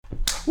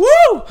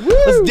Woo!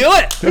 Let's do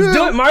it. Let's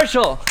do it,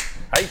 Marshall.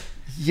 Hi.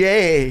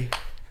 Yay.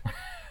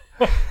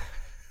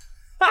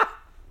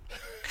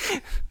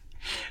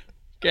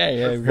 Okay,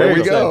 yeah, There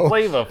we go.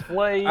 Flavor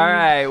Flav. All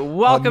right,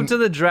 welcome to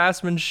the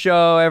Draftsman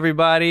Show,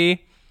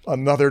 everybody.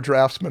 Another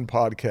Draftsman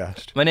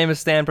podcast. My name is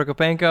Stan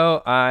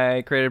Prokopenko.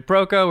 I created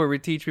Proko, where we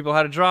teach people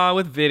how to draw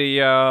with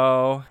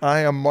video. I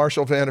am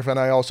Marshall Vanderfen.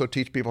 I also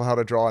teach people how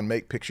to draw and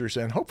make pictures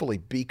and hopefully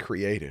be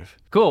creative.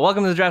 Cool,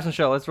 welcome to the Draftsman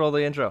Show. Let's roll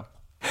the intro.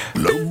 It's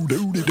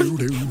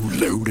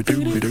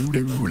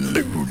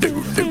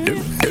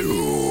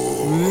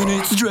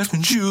the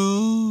Draftsman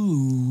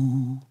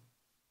Show.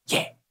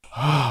 Yeah.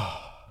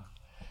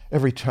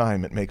 Every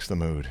time it makes the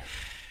mood.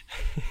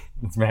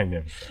 It's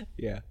magnificent.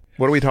 Yeah.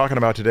 What are we talking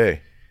about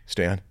today,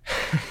 Stan?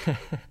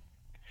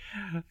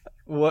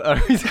 What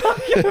are we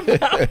talking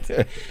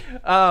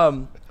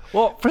about?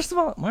 Well, first of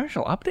all,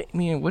 Marshall, update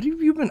me. What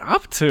have you been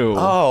up to?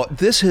 Oh,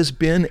 this has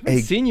been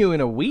I've seen you in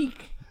a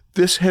week.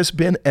 This has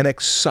been an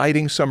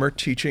exciting summer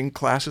teaching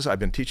classes. I've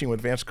been teaching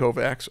with Vance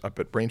Kovacs up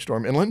at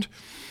Brainstorm Inland.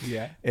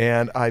 Yeah.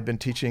 And I've been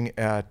teaching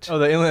at Oh,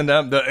 the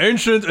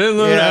ancient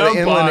Inland Empire. the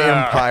Inland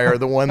Empire,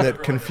 the one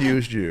that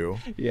confused you.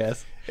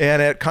 Yes.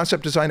 And at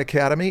Concept Design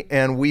Academy,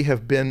 and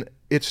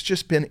it's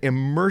just been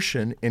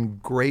immersion in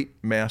great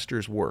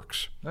masters'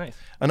 works. Nice.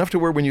 Enough to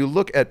where when you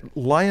look at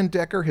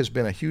Leyendecker has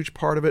been a huge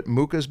part of it,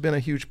 Muka's been a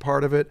huge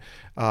part of it,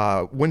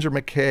 Winsor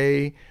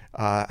McKay,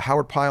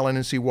 Howard Pyle and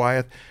N.C.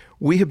 Wyeth.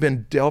 We have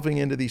been delving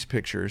into these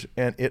pictures,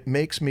 and it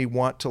makes me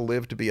want to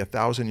live to be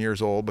 1,000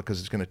 years old because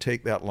it's going to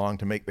take that long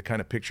to make the kind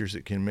of pictures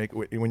that can make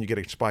when you get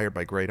inspired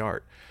by great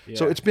art. Yeah.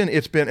 So it's been,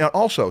 and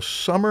also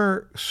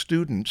summer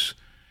students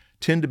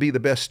tend to be the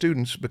best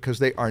students because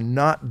they are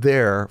not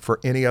there for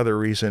any other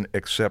reason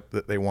except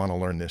that they want to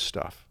learn this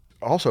stuff.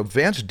 Also,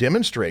 Vance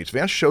demonstrates.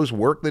 Vance shows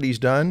work that he's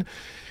done.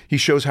 He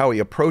shows how he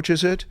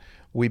approaches it.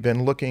 We've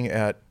been looking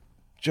at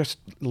just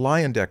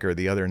Leyendecker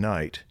the other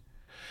night.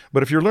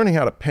 But if you're learning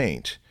how to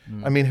paint,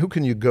 I mean, who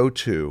can you go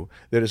to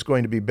that is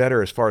going to be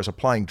better as far as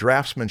applying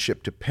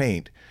draftsmanship to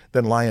paint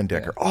than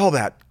Leyendecker? Yeah. All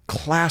that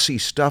classy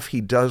stuff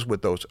he does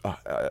with those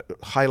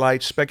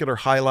highlights, specular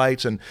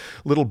highlights, and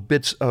little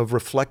bits of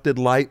reflected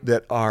light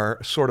that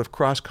are sort of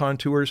cross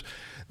contours.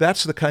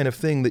 That's the kind of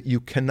thing that you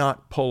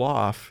cannot pull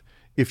off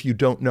if you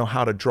don't know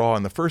how to draw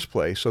in the first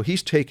place. So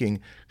he's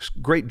taking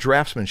great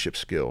draftsmanship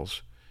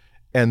skills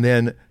and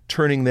then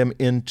turning them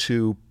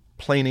into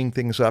planing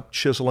things up,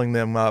 chiseling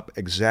them up,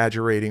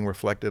 exaggerating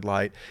reflected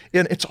light.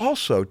 And it's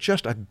also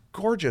just a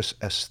gorgeous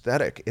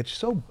aesthetic. It's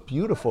so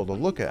beautiful to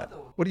look at.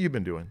 What have you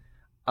been doing?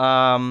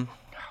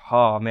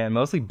 Oh man,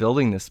 mostly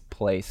building this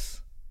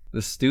place,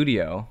 the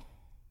studio.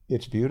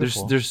 It's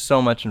beautiful. There's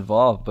so much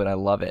involved, but I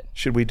love it.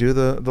 Should we do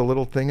the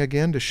little thing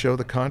again to show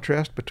the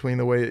contrast between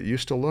the way it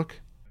used to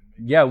look?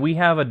 Yeah, we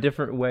have a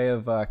different way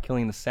of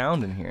killing the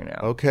sound in here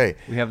now. Okay.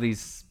 We have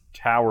these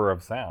Tower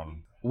of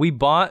Sound. We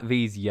bought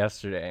these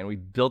yesterday, and we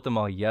built them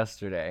all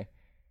yesterday.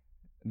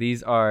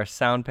 These are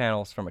sound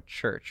panels from a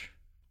church.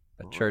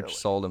 A church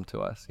sold them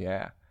to us,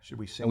 yeah. Should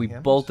we sing And we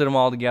hymns? bolted them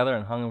all together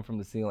and hung them from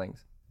the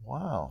ceilings.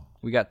 Wow.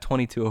 We got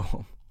 22 of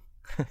them.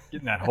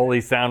 Getting that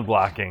holy sound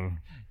blocking.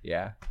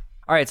 Yeah.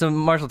 All right, so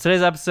Marshall,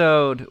 today's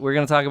episode, we're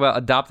going to talk about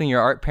adopting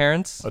your art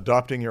parents.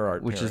 Adopting your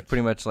art Which parents. is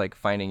pretty much like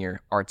finding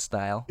your art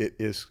style. It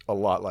is a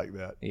lot like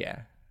that.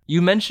 Yeah.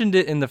 You mentioned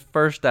it in the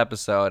first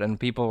episode, and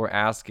people were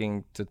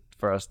asking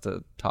for us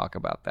to talk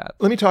about that.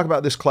 Let me talk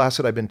about this class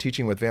that I've been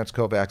teaching with Vance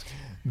Kovacs.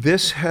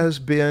 This has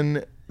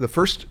been, the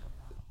first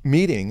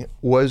meeting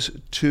was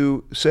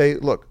to say,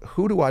 look,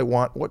 who do I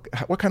want? What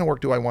kind of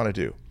work do I want to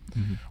do?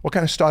 Mm-hmm. What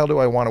kind of style do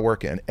I want to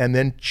work in? And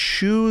then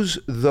choose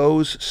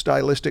those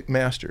stylistic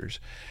masters.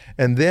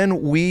 And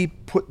then we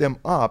put them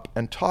up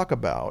and talk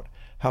about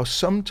how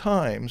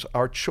sometimes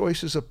our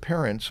choices of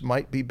parents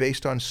might be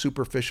based on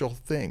superficial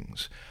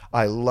things.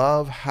 I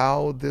love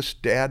how this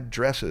dad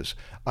dresses.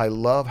 I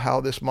love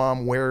how this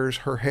mom wears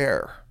her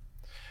hair.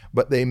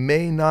 But they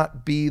may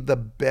not be the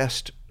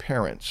best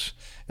parents.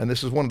 And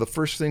this is one of the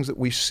first things that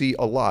we see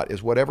a lot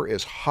is whatever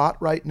is hot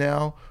right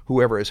now,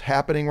 whoever is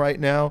happening right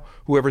now,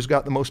 whoever's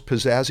got the most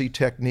pizzazzy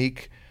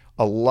technique,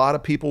 a lot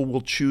of people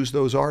will choose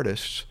those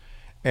artists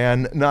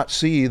and not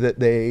see that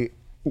they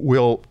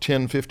will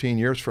 10, 15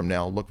 years from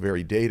now look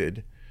very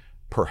dated,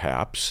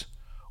 perhaps,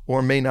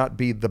 or may not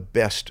be the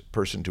best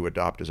person to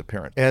adopt as a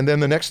parent. And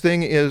then the next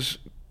thing is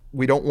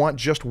we don't want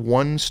just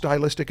one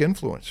stylistic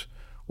influence.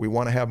 We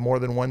want to have more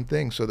than one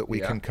thing so that we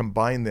can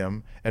combine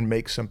them and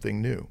make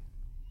something new.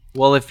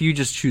 Well, if you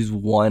just choose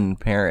one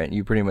parent,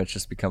 you pretty much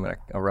just become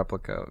a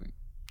replica,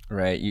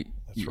 right?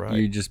 That's right.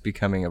 You're just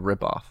becoming a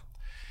ripoff.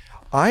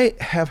 I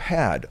have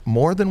had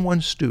more than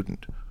one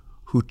student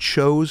who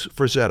chose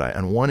Frazetta,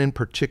 and one in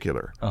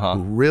particular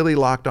who really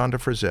locked onto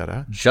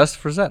Frazetta. Just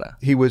Frazetta.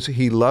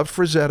 He loved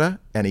Frazetta,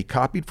 and he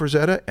copied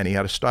Frazetta, and he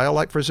had a style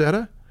like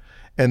Frazetta,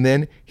 and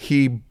then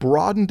he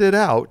broadened it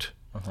out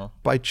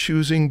by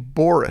choosing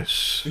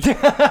Boris.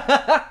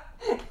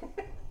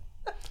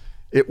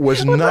 It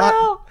was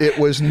not.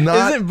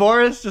 Isn't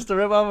Boris just a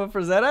ripoff of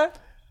Frazetta?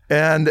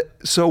 And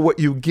so what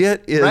you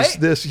get is Right?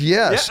 this,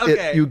 yes, Yeah,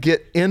 okay. you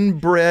get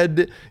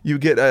inbred, you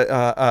get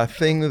a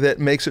thing that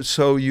makes it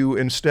so you,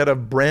 instead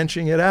of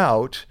branching it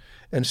out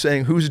and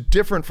saying, who's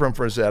different from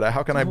Frazetta?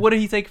 How can I? What did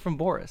he take from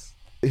Boris?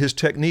 His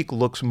technique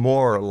looks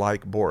more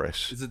like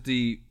Boris. Is it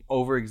the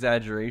over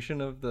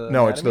exaggeration of the?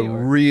 No, it's the anatomy,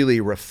 or-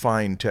 really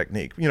refined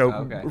technique. You know,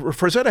 Okay.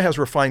 Frazetta has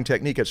refined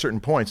technique at certain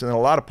points, and then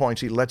a lot of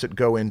points he lets it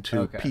go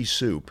into Okay. pea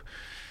soup.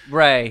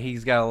 Right,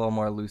 he's got a little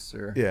more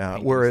looser. Yeah,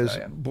 painting whereas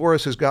style, yeah.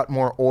 Boris has got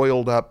more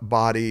oiled up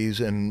bodies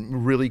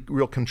and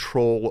real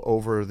control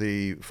over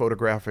the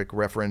photographic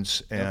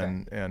reference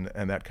and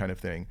that kind of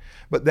thing.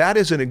 But that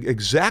is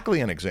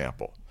exactly an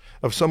example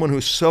of someone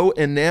who's so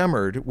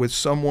enamored with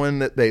someone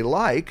that they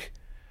like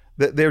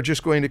that they're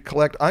just going to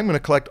collect. I'm going to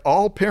collect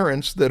all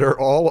parents that are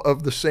all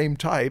of the same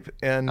type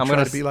and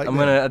try to be like I'm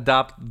them. gonna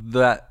adopt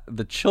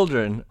the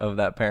children of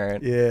that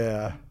parent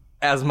Yeah,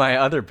 as my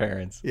other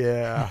parents.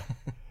 yeah.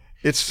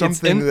 It's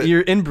something that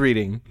You're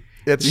inbreeding.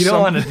 it's You don't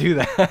want to something- do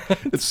that.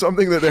 it's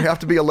something that there have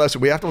to be a lesson.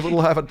 We have to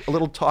have a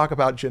little talk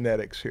about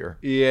genetics here.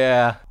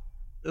 Yeah.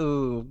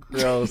 Ooh,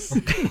 gross.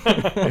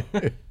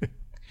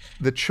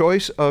 The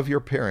choice of your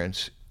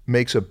parents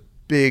makes a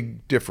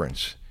big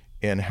difference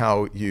in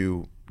how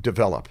you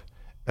develop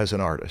as an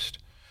artist.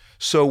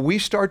 So we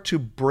start to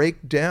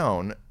break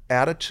down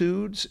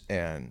attitudes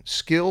and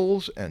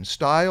skills and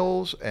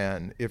styles.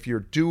 And if you're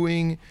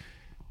doing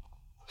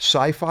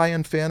sci-fi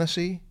and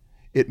fantasy,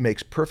 it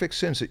makes perfect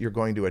sense that you're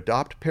going to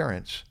adopt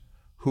parents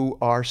who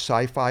are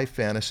sci-fi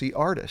fantasy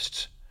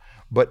artists.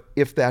 But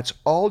if that's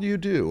all you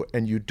do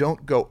and you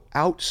don't go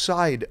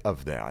outside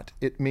of that,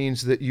 it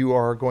means that you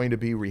are going to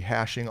be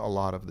rehashing a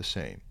lot of the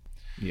same.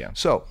 Yeah.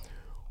 So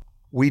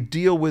we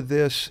deal with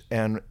this,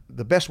 and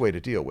the best way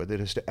to deal with it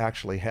is to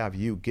actually have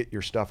you get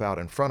your stuff out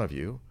in front of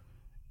you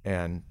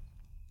and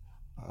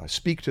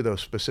speak to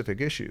those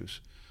specific issues.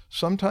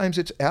 Sometimes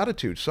it's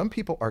attitude. Some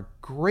people are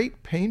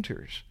great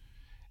painters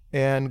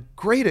and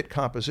great at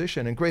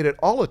composition and great at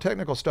all the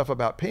technical stuff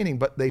about painting,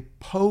 but they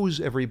pose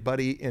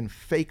everybody in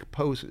fake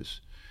poses.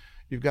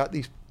 You've got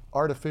these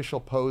artificial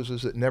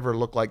poses that never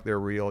look like they're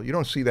real. You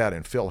don't see that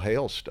in Phil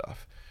Hale's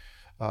stuff.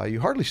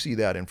 You hardly see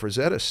that in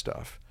Frazetta's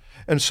stuff.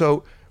 And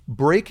so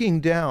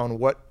breaking down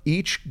what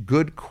each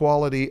good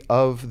quality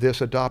of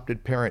this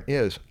adopted parent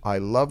is. I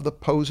love the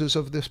poses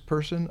of this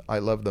person. I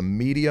love the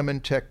medium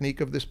and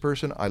technique of this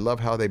person. I love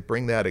how they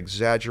bring that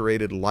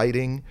exaggerated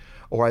lighting,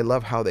 or I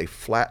love how they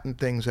flatten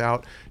things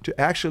out, to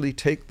actually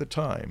take the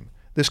time.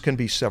 This can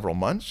be several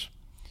months.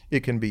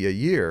 It can be a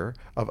year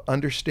of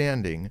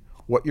understanding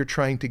what you're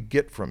trying to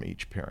get from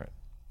each parent.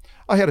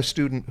 I had a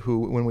student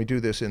who, when we do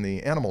this in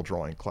the animal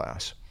drawing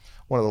class,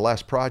 one of the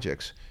last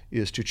projects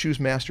is to choose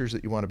masters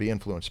that you want to be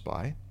influenced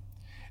by.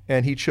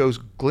 And he chose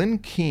Glenn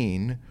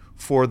Keane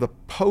for the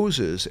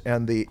poses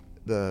and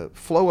the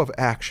flow of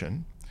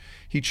action.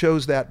 He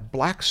chose that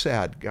black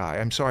sad guy,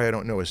 I'm sorry I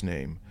don't know his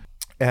name,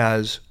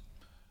 as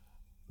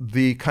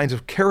the kinds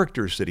of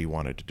characters that he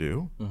wanted to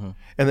do.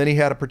 And then he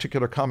had a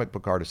particular comic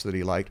book artist that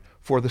he liked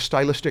for the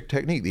stylistic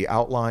technique, the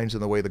outlines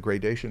and the way the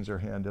gradations are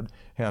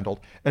handled.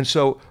 And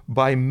so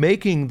by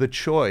making the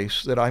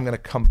choice that I'm going to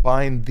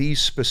combine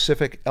these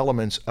specific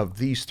elements of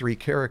these three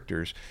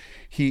characters,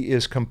 he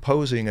is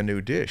composing a new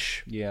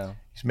dish. Yeah.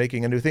 He's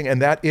making a new thing.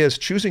 And that is,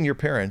 choosing your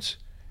parents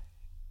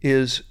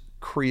is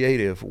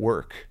creative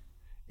work.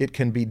 It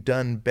can be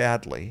done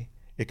badly.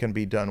 It can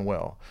be done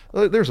well.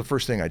 There's the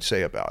first thing I'd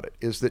say about it,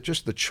 is that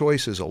just the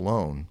choices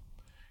alone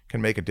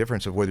can make a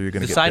difference of whether you're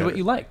going to Decide get what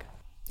you like.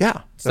 Yeah,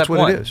 Step that's what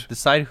one, it is.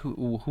 Decide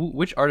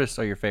which artists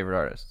are your favorite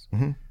artists.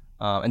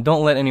 And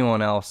don't let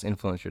anyone else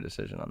influence your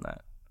decision on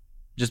that.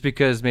 Just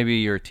because maybe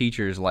your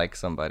teachers like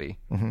somebody,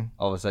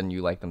 all of a sudden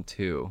you like them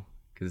too.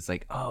 Because it's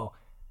like, oh,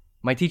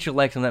 my teacher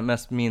likes him, that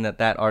must mean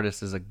that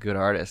artist is a good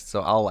artist,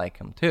 so I'll like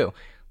him too.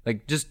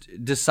 Like, just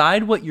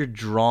decide what you're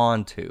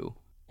drawn to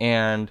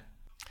and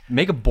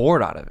make a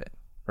board out of it,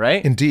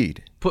 right?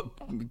 Indeed.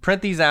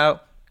 Print these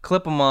out,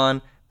 clip them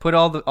on, put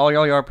all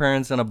your art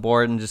parents on a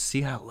board, and just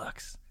see how it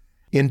looks.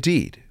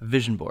 Indeed. A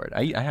vision board.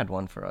 I had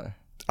one for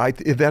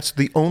That's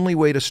the only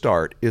way to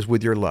start, is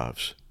with your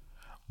loves.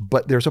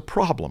 But there's a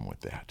problem with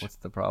that. what's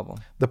the problem?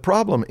 The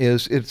problem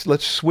is,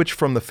 let's switch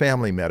from the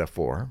family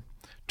metaphor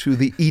to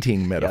the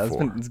eating Yeah,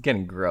 metaphor. it's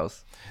getting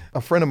gross.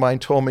 A friend of mine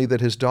told me that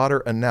his daughter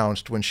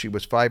announced when she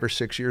was 5 or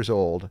 6 years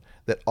old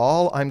that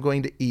all I'm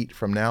going to eat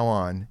from now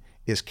on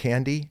is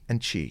candy and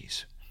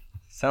cheese.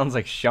 Sounds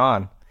like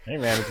Sean. Hey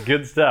man, it's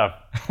good stuff.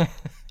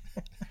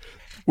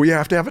 We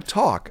have to have a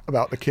talk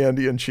about the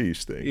candy and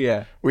cheese thing.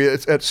 Yeah.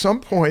 At some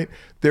point,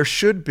 there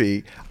should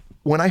be.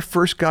 When I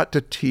first got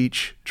to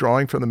teach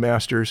drawing from the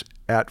masters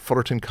at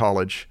Fullerton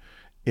College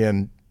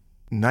in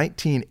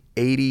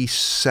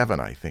 1987,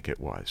 I think it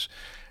was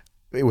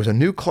a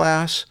new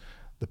class.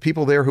 The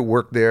people there who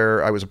worked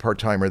there, I was a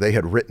part-timer, they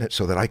had written it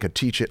so that I could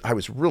teach it. I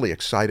was really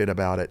excited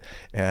about it.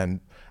 And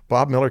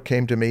Bob Miller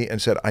came to me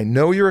and said, I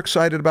know you're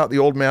excited about the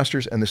Old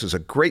Masters, and this is a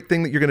great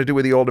thing that you're going to do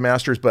with the Old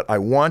Masters, but I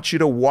want you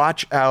to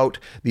watch out.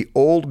 The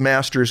Old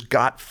Masters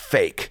got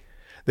fake.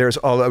 There's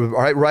all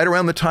right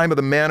around the time of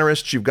the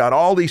Mannerists, you've got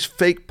all these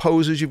fake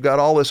poses, you've got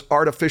all this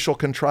artificial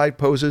contrived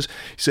poses.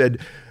 He said,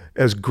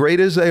 as great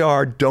as they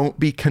are, don't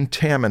be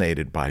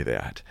contaminated by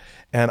that.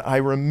 And I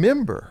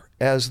remember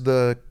as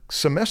the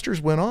semesters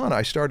went on,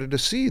 I started to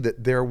see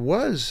that there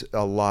was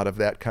a lot of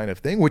that kind of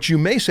thing, which you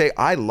may say,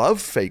 I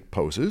love fake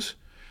poses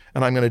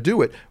and I'm going to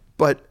do it.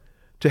 But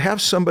to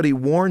have somebody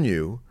warn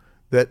you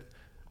that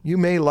you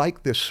may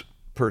like this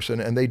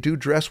person and they do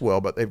dress well,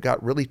 but they've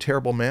got really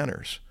terrible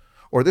manners.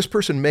 Or this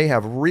person may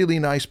have really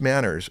nice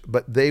manners,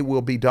 but they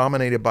will be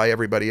dominated by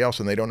everybody else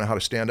and they don't know how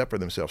to stand up for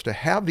themselves. To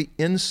have the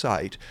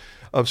insight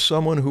of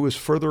someone who is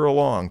further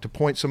along to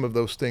point some of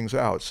those things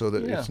out so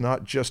that it's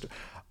not just,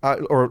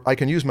 or I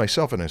can use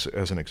myself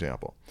as an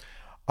example.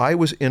 I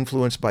was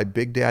influenced by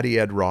Big Daddy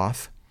Ed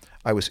Roth.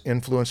 I was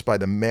influenced by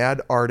the Mad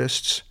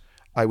artists.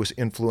 I was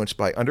influenced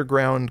by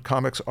underground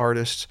comics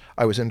artists.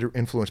 I was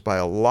influenced by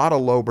a lot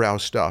of lowbrow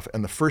stuff.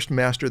 And the first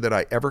master that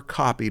I ever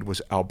copied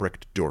was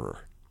Albrecht Dürer.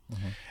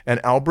 And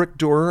Albrecht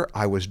Dürer,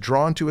 I was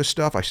drawn to his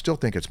stuff. I still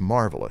think it's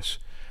marvelous,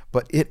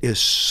 but it is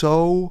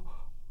so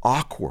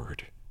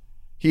awkward.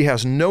 He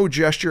has no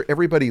gesture.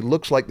 Everybody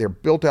looks like they're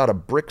built out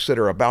of bricks that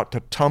are about to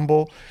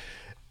tumble.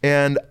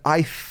 And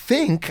I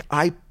think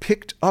I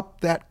picked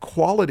up that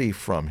quality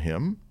from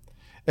him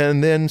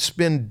and then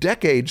spend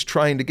decades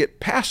trying to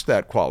get past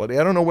that quality.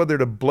 I don't know whether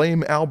to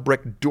blame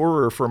Albrecht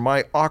Dürer for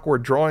my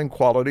awkward drawing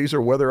qualities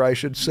or whether I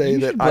should say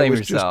that I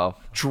was just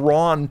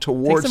drawn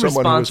towards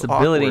someone who was awkward. Take some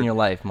responsibility in your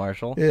life,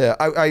 Marshall. Yeah,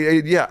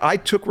 I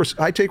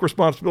take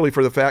responsibility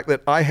for the fact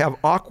that I have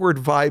awkward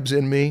vibes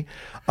in me.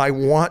 I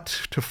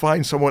want to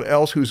find someone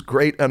else who's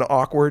great and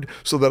awkward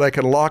so that I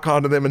can lock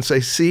onto them and say,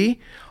 see,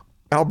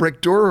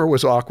 Albrecht Dürer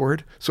was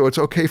awkward, so it's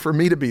okay for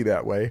me to be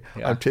that way.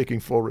 Yeah. I'm taking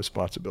full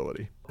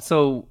responsibility.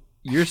 So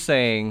you're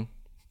saying,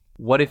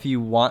 what if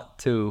you want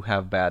to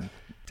have bad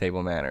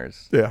table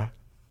manners? Yeah.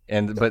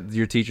 But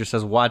your teacher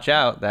says, watch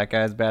out, that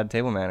guy has bad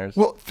table manners.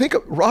 Well, think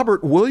of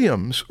Robert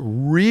Williams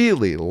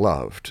really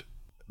loved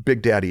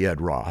Big Daddy Ed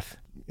Roth.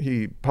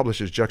 He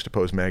publishes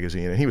Juxtaposed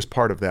magazine, and he was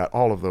part of that,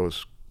 all of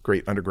those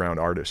great underground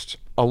artists.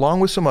 Along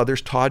with some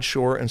others, Todd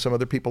Shore and some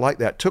other people like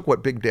that, took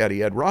what Big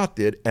Daddy Ed Roth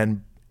did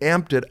and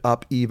amped it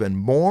up even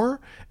more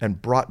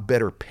and brought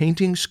better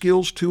painting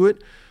skills to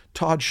it.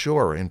 Todd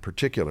Shore, in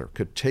particular,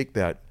 could take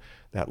that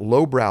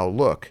lowbrow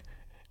look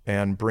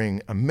and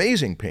bring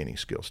amazing painting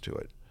skills to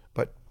it.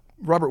 But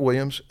Robert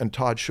Williams and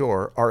Todd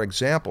Shore are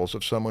examples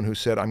of someone who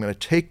said, I'm going to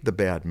take the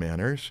bad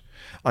manners,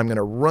 I'm going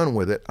to run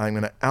with it, I'm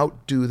going to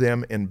outdo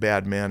them in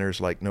bad manners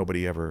like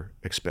nobody ever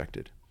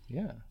expected.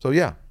 Yeah. So,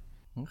 yeah.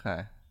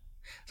 Okay.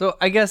 So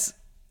I guess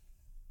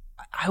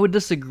I would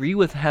disagree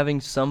with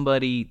having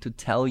somebody to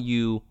tell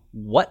you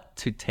what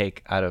to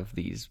take out of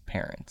these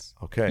parents.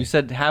 Okay. You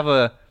said have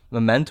a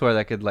mentor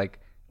that could like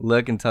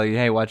look and tell you,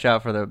 hey, watch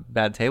out for the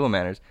bad table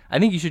manners. I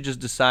think you should just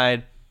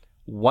decide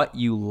what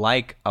you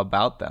like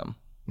about them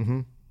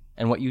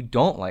and what you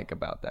don't like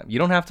about them. You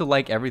don't have to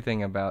like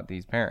everything about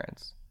these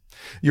parents.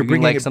 You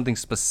can like something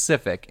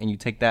specific and you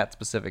take that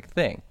specific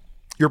thing.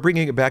 You're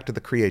bringing it back to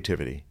the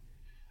creativity,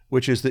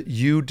 which is that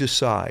you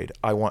decide,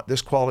 I want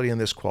this quality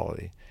and this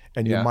quality.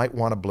 And you might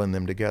want to blend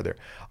them together.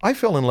 I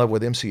fell in love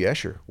with M.C.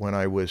 Escher when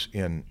I was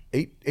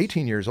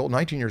 19 years old.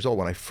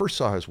 When I first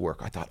saw his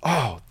work, I thought,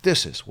 oh,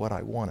 this is what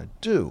I want to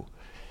do.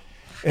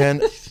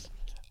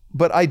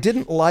 But I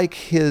didn't like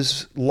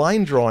his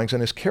line drawings, and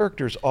his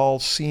characters all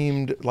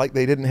seemed like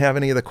they didn't have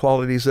any of the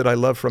qualities that I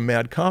love from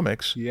Mad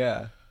Comics.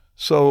 Yeah.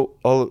 So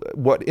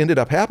what ended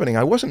up happening,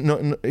 I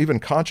wasn't even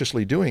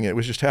consciously doing it. It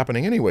was just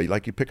happening anyway.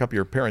 Like you pick up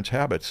your parents'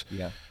 habits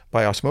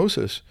by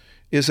osmosis,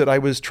 is that I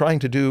was trying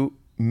to do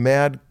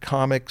Mad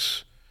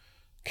Comics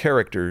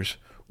characters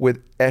with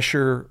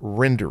Escher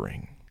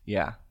rendering.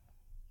 Yeah.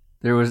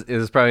 It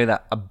was probably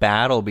a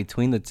battle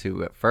between the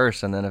two at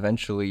first, and then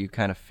eventually you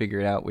kind of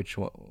figured out which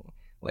one,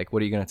 like,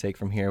 what are you going to take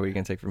from here? What are you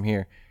going to take from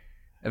here?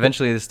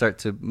 Eventually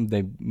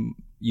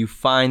you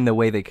find the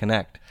way they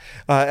connect.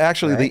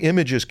 Actually, the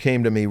images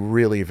came to me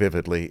really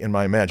vividly in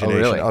my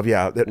imagination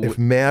if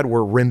Mad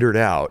were rendered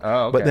out,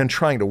 but then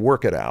trying to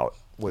work it out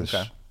was,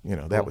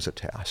 that was a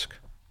task.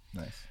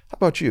 Nice. How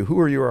about you? Who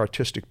are your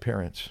artistic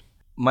parents?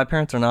 My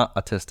parents are not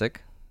autistic.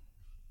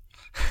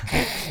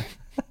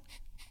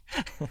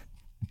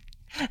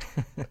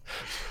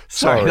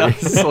 Sorry,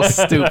 that was so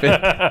stupid.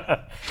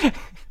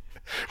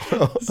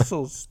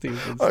 So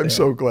stupid. I'm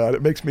so glad.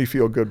 It makes me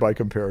feel good by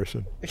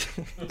comparison.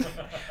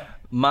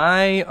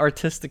 My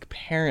artistic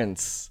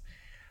parents.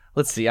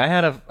 Let's see. I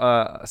had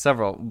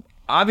several.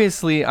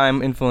 Obviously,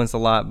 I'm influenced a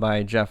lot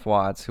by Jeff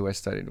Watts, who I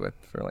studied with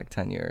for like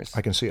 10 years.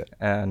 I can see it.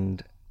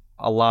 And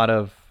a lot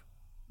of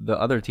the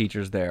other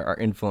teachers there are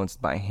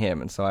influenced by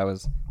him. And so I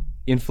was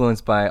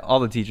influenced by all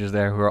the teachers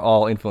there who are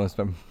all influenced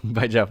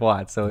by Jeff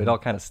Watts. So it all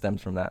kind of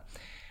stems from that.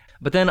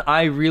 But then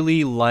I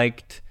really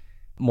liked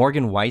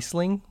Morgan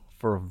Weisling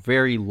for a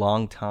very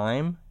long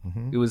time.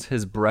 It was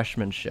his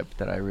brushmanship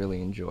that I really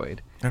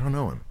enjoyed. I don't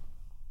know him.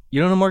 You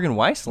don't know Morgan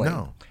Weisling?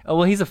 No. Oh,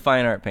 well, he's a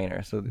fine art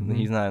painter, so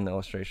he's not in the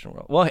illustration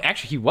world. Well,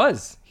 actually, he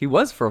was. He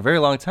was for a very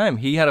long time.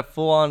 He had a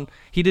full-on...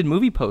 He did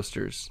movie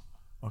posters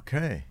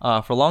Okay.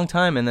 for a long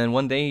time, and then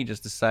one day he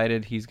just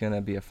decided he's going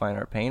to be a fine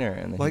art painter,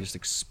 and then Like- he just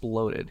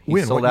exploded. He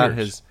When? sold What out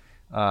years?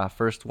 his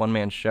first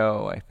one-man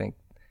show, I think,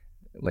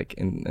 like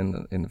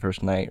in the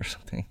first night or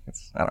something.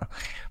 I don't know.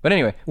 But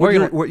anyway,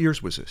 What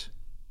years was this?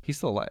 he's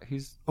still alive.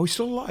 He's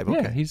Still alive.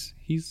 Okay. Yeah,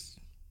 he's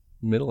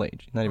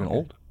middle-aged, not even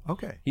old.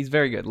 Okay. He's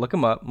very good. Look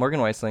him up, Morgan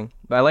Weisling.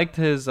 But I liked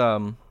his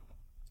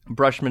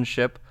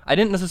brushmanship. I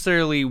didn't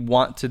necessarily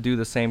want to do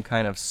the same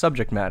kind of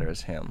subject matter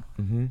as him.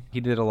 Mm-hmm. He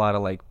did a lot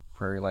of like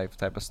prairie life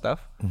type of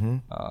stuff,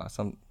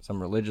 some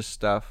religious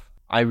stuff.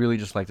 I really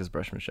just liked his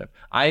brushmanship.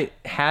 I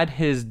had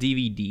his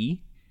DVD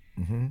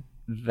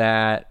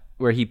that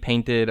where he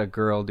painted a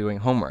girl doing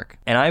homework,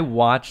 and I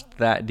watched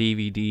that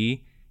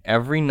DVD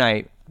every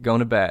night going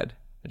to bed.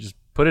 I just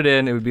put it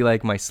in. It would be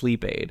like my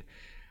sleep aid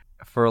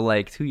for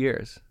like 2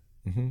 years.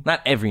 Not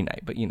every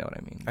night, but you know what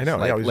I mean. I know,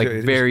 Like, yeah, it was- like it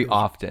was- very it was-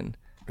 often.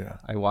 Yeah.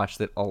 I watched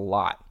it a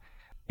lot.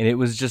 And it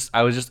was just,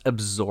 I was just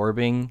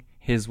absorbing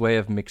his way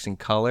of mixing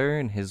color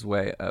and his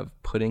way of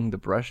putting the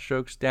brush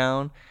strokes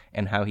down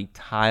and how he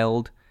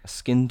tiled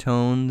skin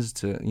tones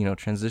to,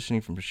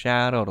 transitioning from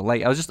shadow to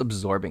light. I was just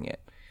absorbing it.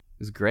 It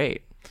was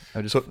great. I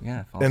would just, fall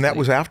And that asleep.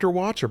 was after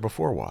Watts or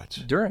before Watts?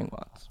 During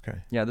Watts. Okay.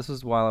 Yeah, this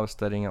was while I was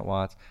studying at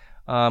Watts.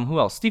 Who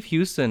else? Steve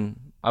Houston.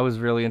 I was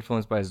really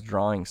influenced by his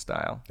drawing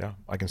style. Yeah,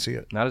 I can see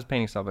it. Not his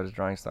painting style, but his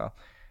drawing style.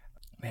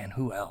 Man,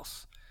 who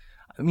else?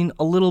 I mean,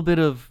 a little bit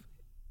of...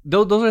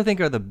 Those I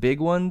think are the big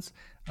ones.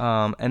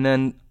 And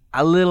then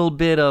a little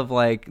bit of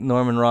like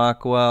Norman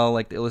Rockwell,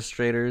 like the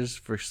illustrators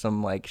for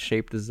some like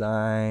shape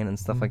design and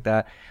stuff like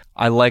that.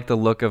 I like the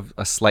look of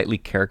a slightly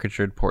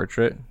caricatured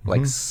portrait,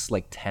 like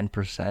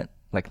 10%,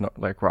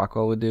 like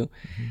Rockwell would do.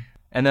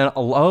 And then,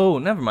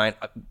 never mind.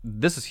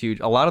 This is huge.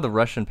 A lot of the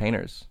Russian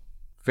painters.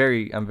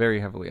 I'm very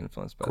heavily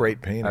influenced by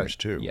Great them. painters,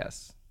 too.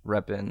 Yes,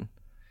 Repin,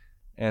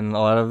 and a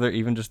lot of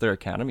their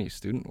academy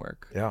student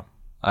work. Yeah.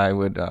 I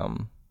would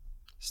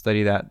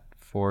study that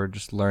for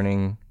just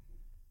learning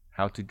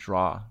how to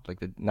draw,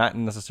 not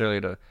necessarily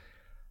to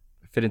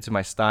fit into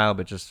my style,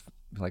 but just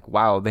like,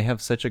 wow, they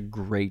have such a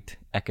great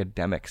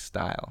academic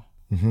style.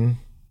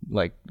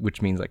 Like,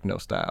 which means like no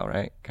style,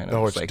 right? Kind of.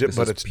 Oh, just like, this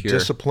is it's pure-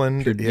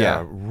 disciplined. pure-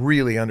 yeah,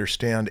 really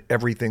understand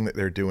everything that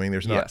they're doing.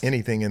 There's not Yes.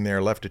 anything in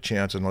there left to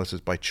chance unless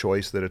it's by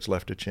choice that it's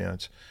left to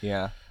chance.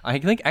 Yeah, I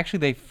think actually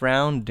they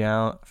frown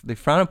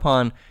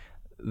upon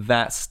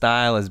that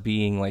style as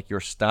being like your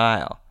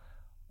style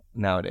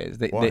nowadays.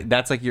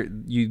 That's like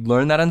you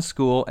learn that in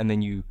school, and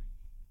then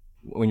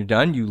when you're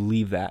done, you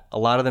leave that. A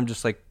lot of them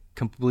just like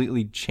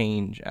completely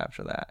change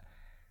after that.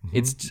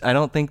 I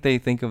don't think they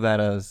think of that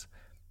as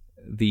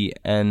the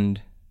end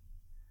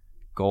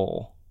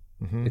goal.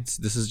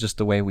 This is just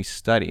the way we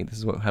study. This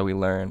is how we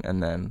learn,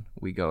 and then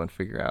we go and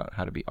figure out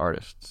how to be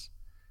artists.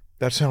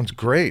 That sounds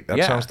great. That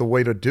Yeah. sounds the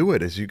way to do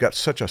it. Is you got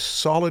such a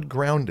solid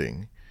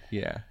grounding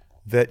Yeah.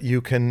 that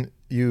you can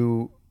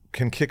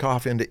kick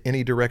off into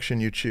any direction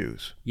you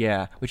choose.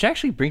 Yeah, which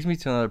actually brings me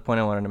to another point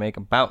I wanted to make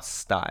about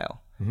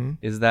style,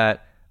 is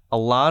that a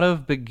lot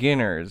of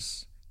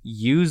beginners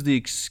use the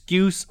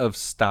excuse of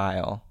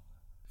style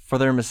for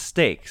their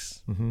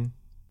mistakes.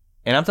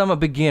 And I'm talking about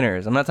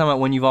beginners. I'm not talking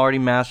about when you've already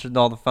mastered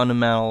all the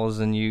fundamentals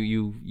and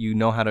you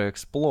know how to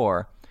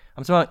explore.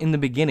 I'm talking about in the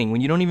beginning,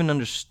 when you don't even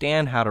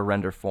understand how to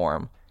render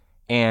form,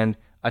 and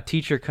a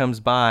teacher comes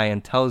by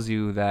and tells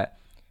you that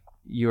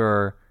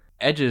your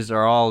edges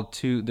are all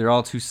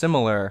too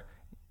similar.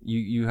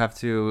 You have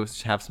to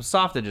have some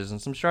soft edges and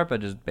some sharp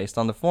edges based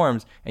on the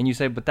forms, and you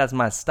say, but that's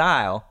my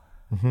style.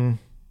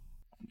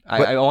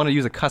 I want to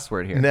use a cuss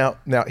word here.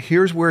 Now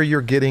here's where you're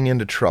getting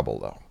into trouble,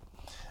 though,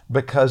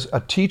 because a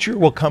teacher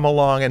will come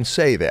along and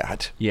say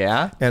that.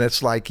 Yeah. And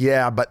it's like,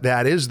 yeah, but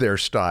that is their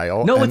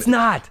style. No, And- it's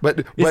not.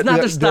 But It's not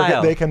their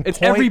style. They can it's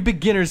point, every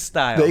beginner's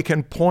style. They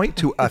can point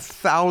to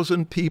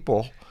 1,000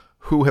 people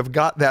who have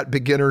got that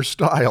beginner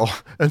style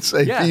and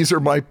say, Yeah. these are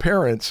my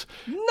parents.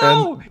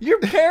 No, your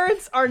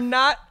parents are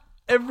not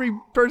every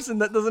person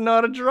that doesn't know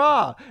how to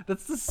draw.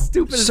 That's the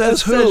stupidest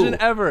Says who? decision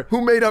ever.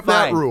 Who made up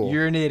that Fine, rule?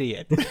 You're an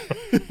idiot.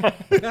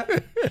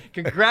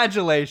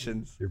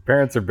 Congratulations. Your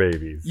parents are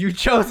babies. You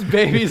chose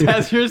babies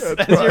as your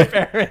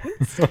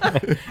parents.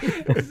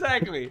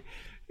 Exactly.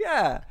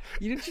 Yeah.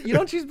 You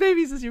don't choose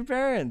babies as your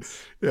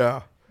parents.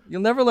 Yeah.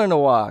 You'll never learn to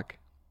walk.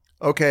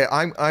 Okay,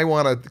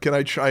 can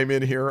I chime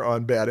in here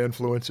on bad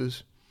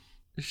influences?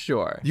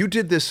 Sure. You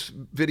did this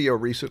video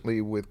recently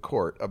with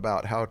Court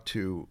about how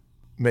to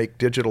make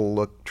digital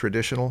look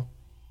traditional.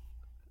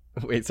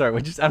 Wait, sorry.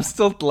 I'm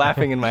still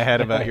laughing in my head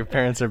about your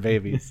parents are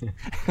babies.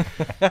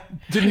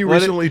 Didn't you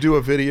recently do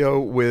a video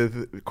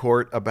with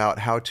Court about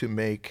how to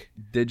make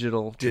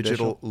Digital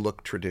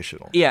look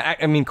traditional? Yeah,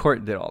 I mean,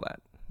 Court did all that.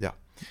 Yeah.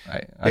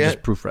 I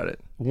just proofread it.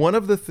 One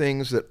of the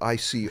things that I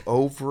see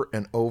over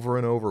and over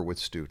and over with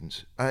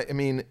students, I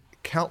mean,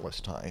 countless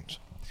times,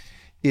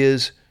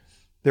 is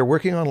they're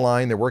working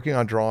online, they're working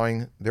on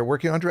drawing, they're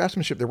working on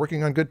draftsmanship, they're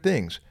working on good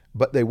things,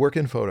 but they work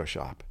in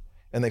Photoshop.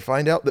 And they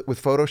find out that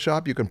with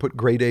Photoshop, you can put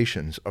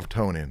gradations of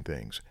tone in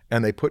things.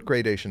 And they put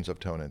gradations of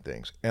tone in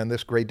things. And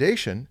this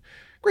gradations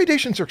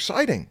are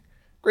exciting.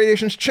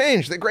 Gradations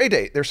change, they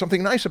gradate. There's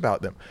something nice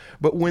about them.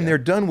 But when they're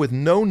done with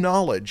no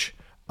knowledge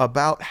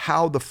about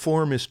how the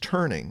form is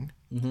turning,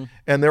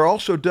 and they're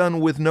also done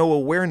with no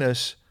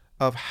awareness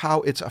of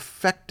how it's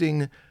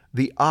affecting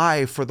the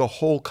eye for the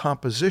whole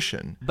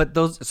composition. But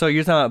so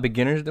you're talking about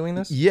beginners doing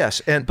this?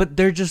 Yes, But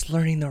they're just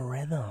learning the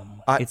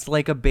rhythm. It's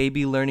like a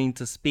baby learning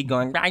to speak,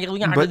 going.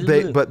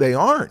 but they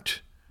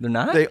aren't. They're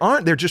not. They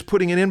aren't. They're just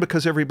putting it in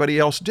because everybody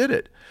else did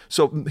it.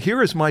 So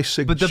here is my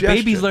suggestion. But the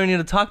baby's learning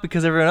to talk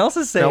because everyone else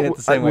is saying it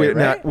the same way, right?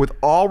 Now, with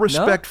all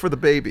respect for the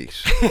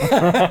babies,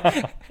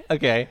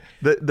 Okay.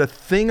 the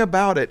thing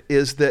about it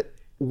is that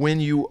when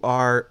you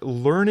are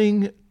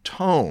learning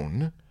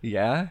tone,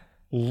 Yeah.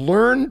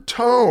 learn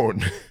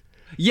tone.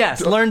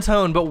 Yes, learn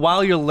tone, but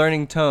while you're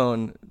learning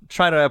tone,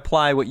 try to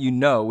apply what you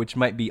know, which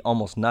might be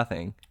almost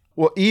nothing.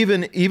 Well,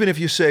 even if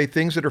you say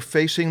things that are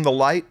facing the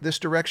light this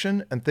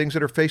direction and things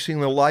that are facing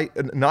the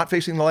light, not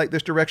facing the light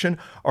this direction,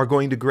 are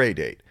going to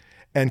gradate,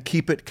 and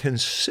keep it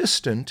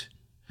consistent,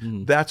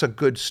 that's a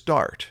good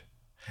start.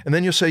 And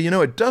then you'll say,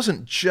 it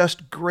doesn't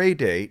just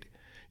gradate.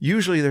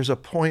 Usually there's a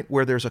point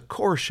where there's a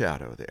core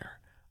shadow there.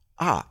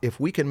 If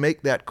we can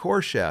make that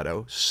core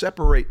shadow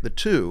separate the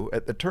two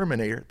at the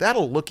terminator,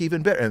 that'll look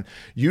even better. And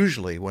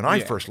usually when I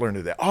first learned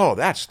that,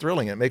 that's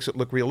thrilling. It makes it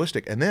look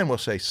realistic. And then we'll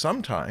say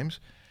sometimes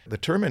the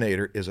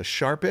terminator is a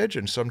sharp edge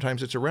and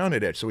sometimes it's a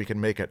rounded edge. So we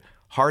can make it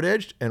hard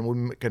edged and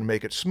we can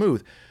make it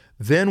smooth.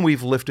 Then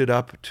we've lifted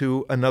up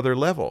to another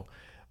level.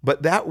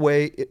 But that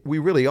way we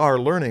really are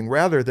learning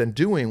rather than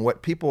doing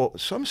what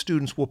some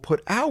students will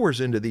put hours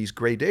into these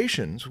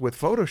gradations with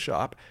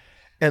Photoshop,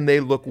 and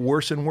they look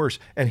worse and worse.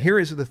 And here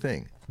is the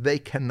thing. They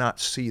cannot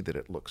see that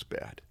it looks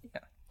bad.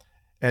 Yeah.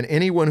 And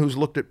anyone who's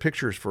looked at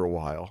pictures for a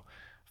while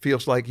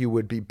feels like you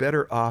would be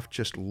better off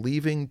just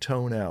leaving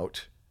tone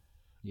out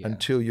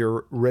until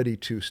you're ready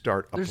to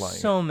start applying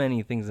There's so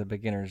many things that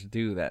beginners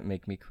do that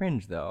make me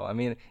cringe, though. I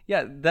mean,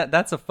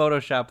 that's a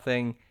Photoshop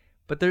thing,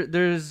 but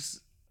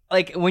there's,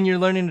 like, when you're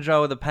learning to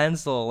draw with a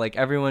pencil, like,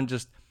 everyone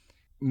just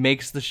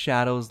makes the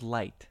shadows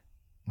light.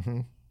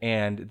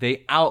 And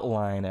they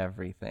outline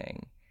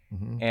everything.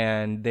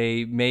 And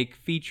they make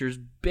features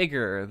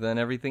bigger than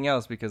everything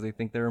else because they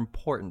think they're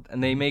important.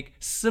 And they make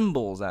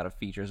symbols out of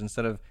features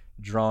instead of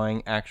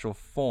drawing actual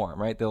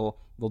form, right? They'll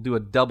do a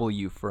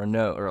W for a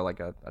note, or like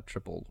a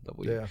triple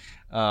W.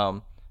 Yeah.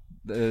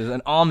 There's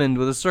an almond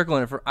with a circle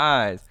in it for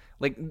eyes.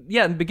 Like,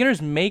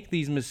 beginners make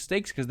these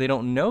mistakes because they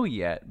don't know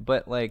yet.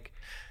 But, like,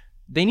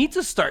 they need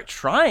to start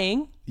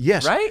trying.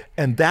 Yes. Right?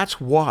 And that's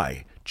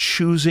why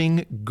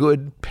choosing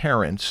good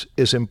parents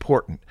is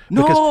important.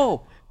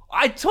 No!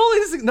 I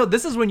totally disagree. No,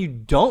 this is when you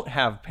don't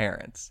have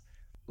parents.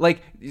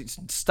 Like,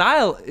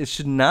 style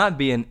should not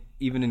be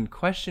even in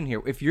question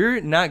here. If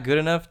you're not good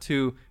enough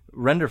to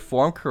render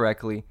form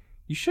correctly,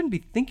 you shouldn't be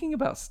thinking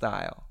about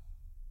style.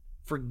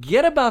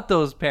 Forget about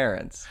those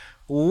parents.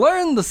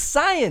 Learn the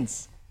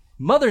science.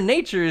 Mother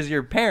Nature is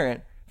your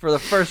parent for the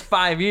first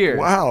 5 years.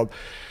 Wow.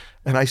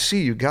 And I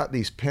see you got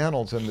these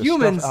panels and this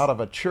stuff out of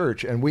a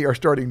church, and we are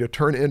starting to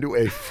turn into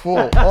a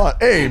full-on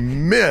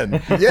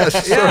amen.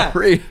 Yes,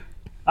 sorry.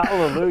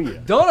 Hallelujah.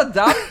 Don't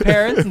adopt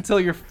parents until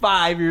you're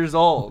 5 years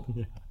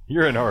old.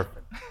 You're an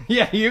orphan.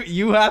 Yeah,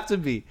 you have to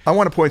be. I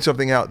want to point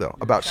something out, though,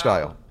 about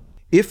style.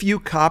 If you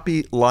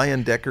copy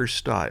Leyendecker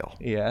style,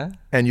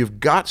 and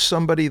you've got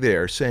somebody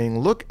there saying,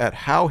 look at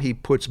how he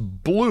puts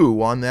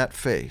blue on that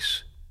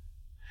face,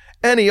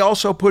 and he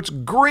also puts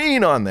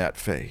green on that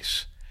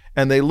face,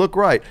 and they look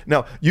right.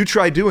 Now, you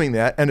try doing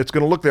that, and it's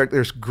going to look like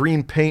there's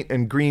green paint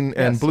and green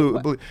and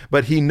blue.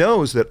 But he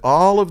knows that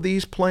all of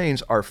these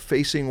planes are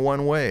facing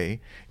one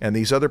way, and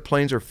these other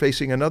planes are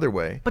facing another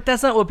way. But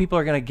that's not what people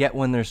are going to get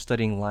when they're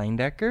studying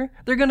Leyendecker.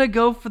 They're going to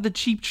go for the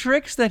cheap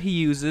tricks that he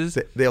uses.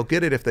 They'll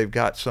get it if they've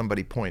got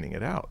somebody pointing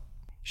it out.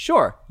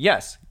 Sure,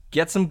 yes.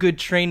 Get some good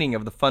training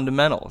of the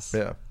fundamentals.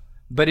 Yeah.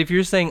 But if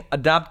you're saying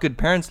adopt good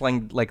parents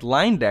like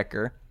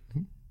Leyendecker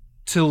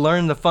to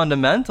learn the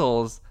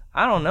fundamentals,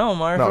 I don't know,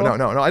 Marshall.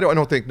 No. I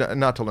don't think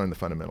not to learn the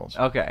fundamentals.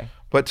 Okay.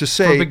 But to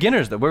say for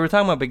beginners, though, we were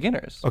talking about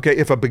beginners. Okay,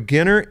 if a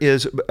beginner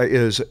is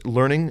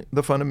learning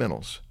the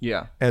fundamentals,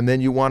 and then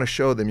you want to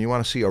show them, you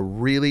want to see a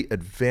really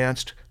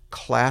advanced,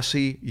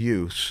 classy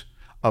use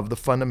of the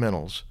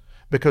fundamentals.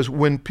 Because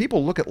when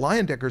people look at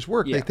Leyendecker's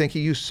work, they think he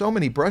used so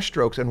many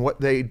brushstrokes, and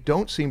what they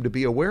don't seem to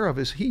be aware of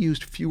is he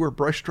used fewer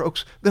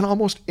brushstrokes than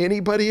almost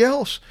anybody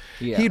else.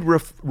 He'd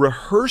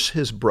rehearse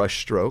his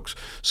brushstrokes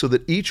so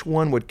that each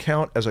one would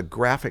count as a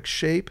graphic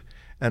shape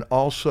and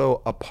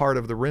also a part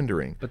of the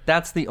rendering. But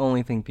that's the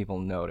only thing people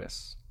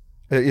notice.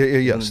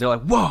 Yes. And they're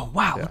like, whoa,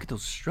 wow, look at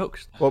those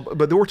strokes. Well,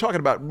 but we're talking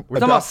about... We're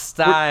talking about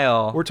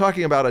style. We're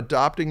talking about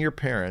adopting your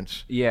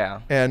parents.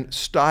 Yeah. And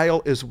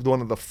style is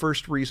one of the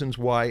first reasons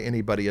why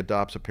anybody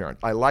adopts a parent.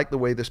 I like the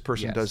way this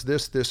person does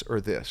this, or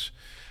this.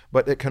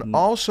 But it can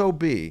also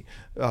be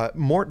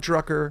Mort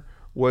Drucker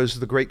was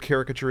the great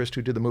caricaturist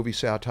who did the movie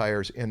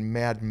satires in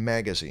Mad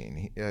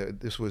Magazine.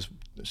 This was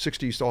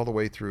 60s all the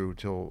way through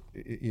till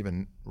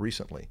even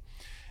recently.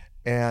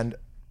 And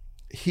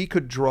he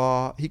could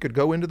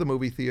go into the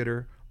movie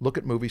theater, look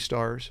at movie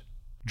stars,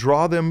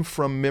 draw them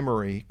from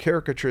memory,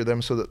 caricature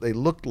them so that they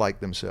looked like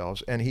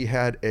themselves, and he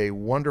had a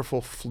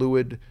wonderful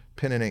fluid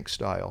pen and ink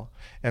style.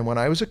 And when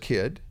I was a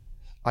kid,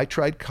 I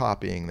tried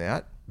copying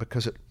that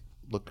because it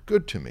looked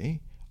good to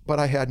me, but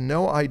I had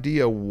no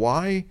idea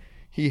why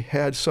he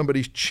had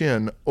somebody's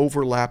chin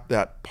overlap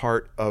that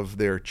part of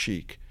their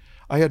cheek.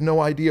 I had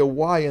no idea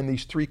why in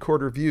these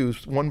 3/4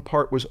 views one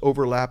part was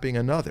overlapping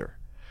another.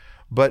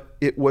 But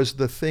it was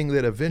the thing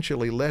that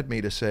eventually led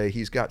me to say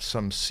he's got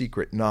some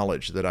secret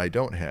knowledge that I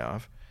don't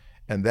have,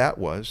 and that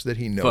was that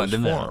he knows form.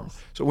 Fundamentals.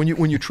 So when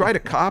you try to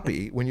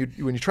copy, when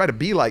you try to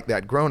be like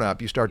that grown up,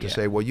 you start to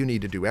say, well, you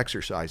need to do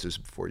exercises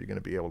before you're going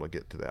to be able to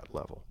get to that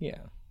level. Yeah.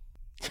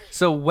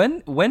 So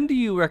when do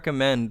you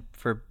recommend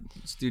for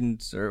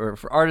students or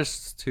for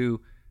artists to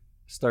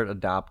start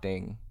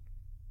adopting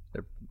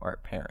their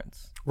art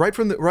parents? Right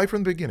from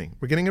the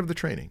beginning of the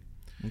training.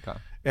 Okay.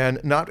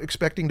 And not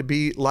expecting to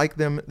be like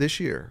them this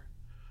year,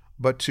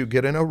 but to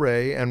get an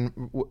array,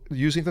 and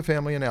using the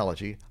family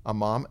analogy, a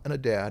mom and a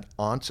dad,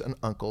 aunts and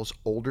uncles,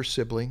 older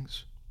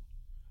siblings,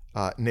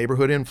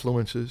 neighborhood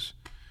influences,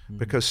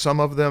 because some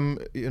of them,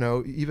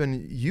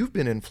 even you've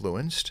been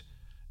influenced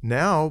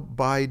now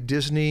by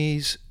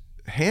Disney's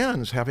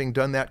hands, having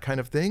done that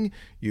kind of thing.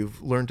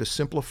 You've learned to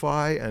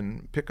simplify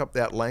and pick up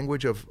that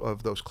language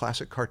of those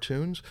classic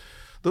cartoons.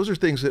 Those are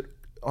things that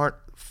aren't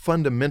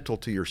fundamental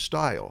to your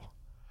style.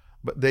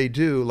 But they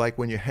do, like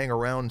when you hang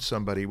around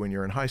somebody when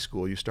you're in high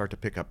school, you start to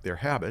pick up their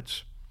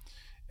habits.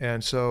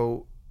 And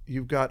so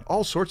you've got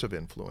all sorts of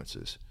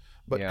influences,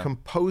 but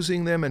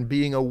composing them and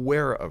being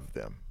aware of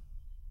them.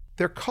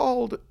 They're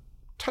called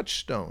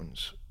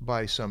touchstones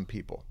by some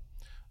people.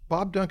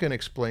 Bob Duncan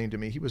explained to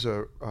me, he was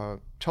a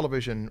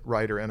television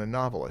writer and a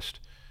novelist.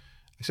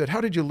 I said,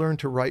 how did you learn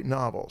to write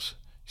novels?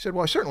 He said,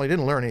 well, I certainly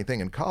didn't learn anything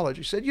in college.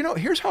 He said,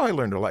 here's how I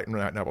learned to write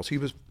novels. He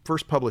was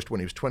first published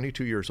when he was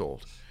 22 years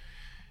old.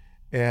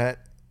 And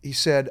he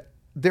said,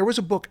 there was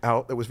a book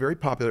out that was very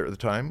popular at the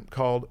time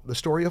called The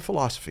Story of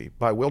Philosophy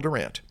by Will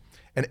Durant,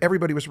 and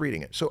everybody was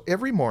reading it. So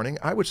every morning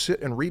I would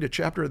sit and read a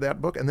chapter of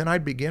that book, and then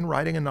I'd begin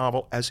writing a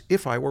novel as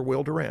if I were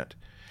Will Durant.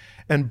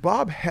 And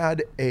Bob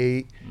had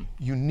a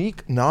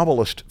unique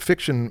novelist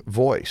fiction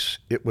voice.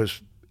 It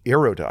was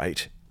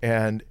erudite,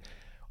 and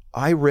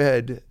I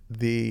read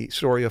The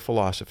Story of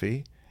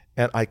Philosophy,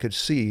 and I could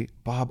see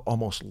Bob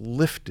almost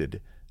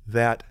lifted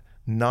that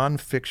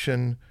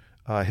nonfiction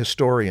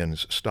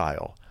historian's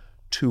style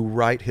to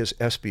write his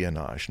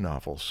espionage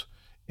novels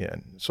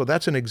in. So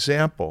that's an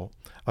example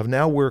of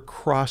now we're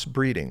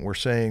crossbreeding. We're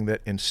saying that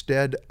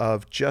instead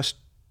of just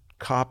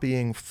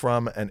copying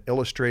from an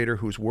illustrator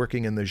who's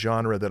working in the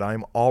genre that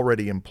I'm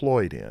already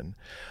employed in,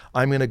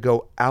 I'm going to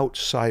go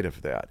outside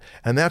of that.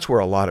 And that's where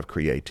a lot of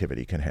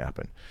creativity can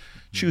happen.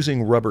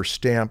 Choosing rubber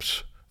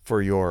stamps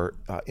for your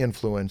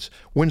influence,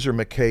 Winsor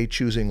McCay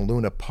choosing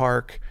Luna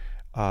Park,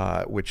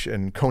 which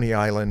in Coney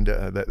Island,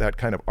 that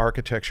kind of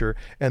architecture,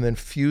 and then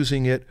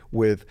fusing it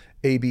with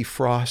A.B.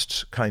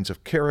 Frost's kinds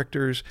of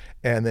characters,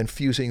 and then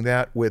fusing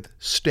that with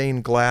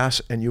stained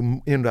glass, and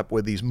you end up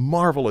with these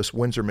marvelous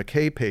Winsor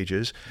McCay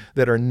pages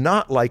that are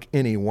not like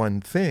any one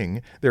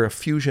thing. They're a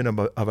fusion of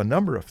a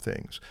number of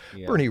things.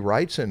 Yeah. Bernie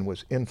Wrightson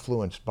was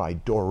influenced by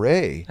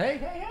Doré. Hey,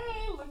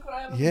 look what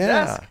I have on the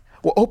desk.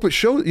 Well, Opus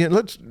show.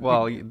 Let's.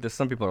 Well, there's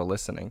some people are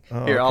listening.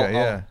 Oh, here,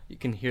 okay, you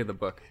can hear the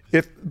book.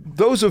 If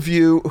those of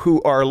you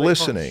who are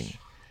listening,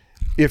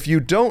 if you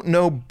don't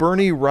know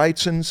Bernie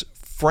Wrightson's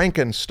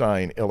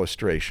Frankenstein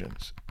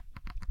illustrations,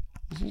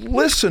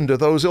 listen to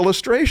those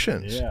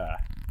illustrations. Yeah.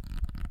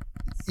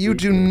 You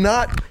do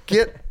not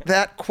get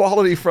that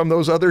quality from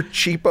those other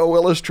cheapo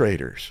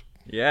illustrators.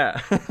 Yeah.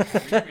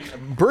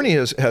 Bernie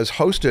has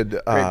hosted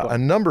a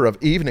number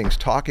of evenings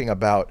talking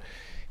about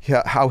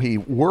how he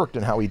worked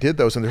and how he did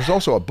those. And there's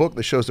also a book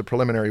that shows the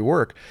preliminary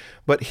work.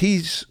 But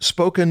he's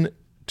spoken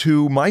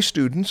to my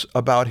students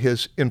about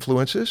his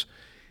influences.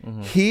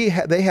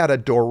 Mm-hmm. They had a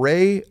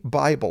Doré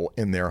Bible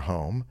in their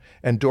home.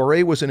 And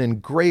Doré was an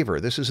engraver.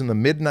 This is in the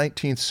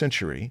mid-19th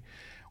century,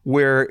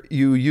 where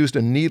you used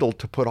a needle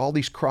to put all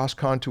these cross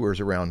contours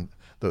around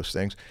those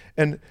things.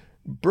 And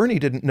Bernie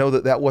didn't know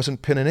that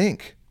wasn't pen and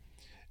ink.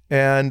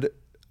 And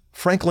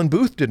Franklin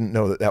Booth didn't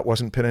know that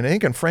wasn't pen and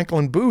ink, and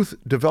Franklin Booth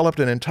developed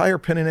an entire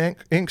pen and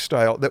ink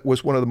style that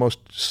was one of the most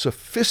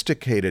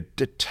sophisticated,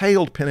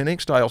 detailed pen and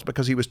ink styles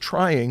because he was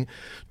trying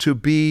to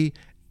be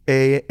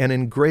an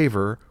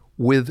engraver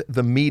with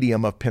the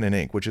medium of pen and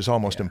ink, which is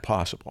almost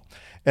impossible.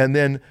 And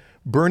then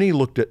Bernie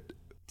looked at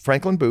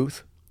Franklin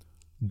Booth,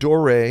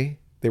 Doré,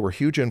 they were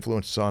huge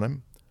influences on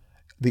him,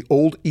 the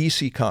old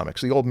EC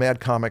comics, the old Mad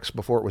Comics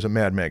before it was a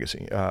Mad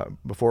magazine,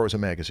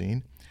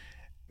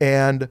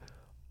 and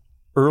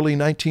early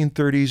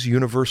 1930s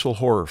Universal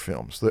horror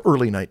films. The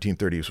early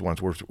 1930s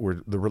ones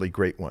were the really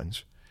great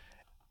ones.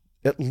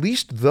 at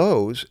least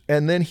those,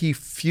 and then he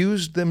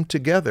fused them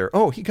together.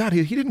 Oh, he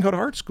didn't go to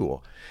art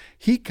school.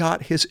 He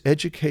got his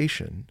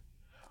education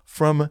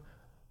from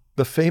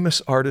the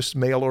famous artist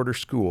mail order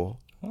school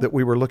that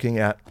we were looking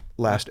at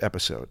last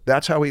episode.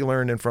 That's how he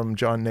learned, and from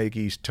John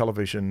Nagy's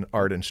television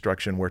art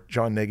instruction, where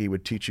John Nagy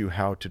would teach you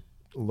how to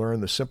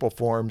learn the simple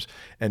forms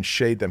and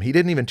shade them. He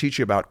didn't even teach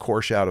you about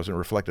core shadows and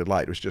reflected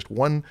light. It was just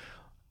one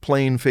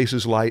plane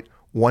faces light,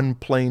 one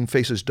plane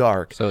faces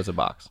dark. So it's a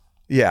box.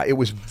 Yeah, it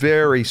was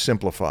very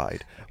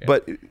simplified. Okay.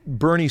 But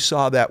Bernie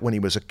saw that when he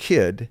was a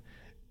kid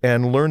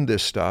and learned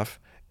this stuff.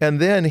 And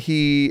then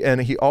he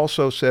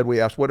also said, we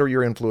asked, what are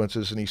your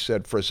influences? And he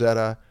said,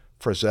 Frazetta,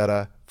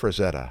 Frazetta,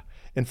 Frazetta.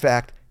 In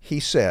fact, he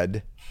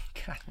said,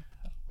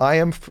 I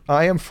am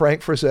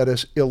Frank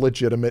Frazetta's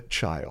illegitimate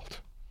child.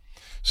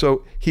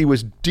 So he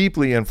was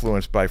deeply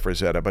influenced by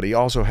Frazetta, but he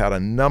also had a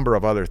number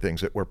of other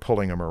things that were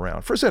pulling him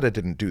around. Frazetta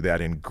didn't do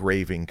that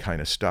engraving kind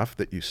of stuff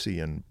that you see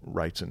in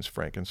Wrightson's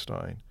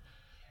Frankenstein.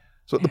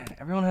 So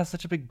everyone has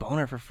such a big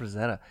boner for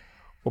Frazetta.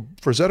 Well,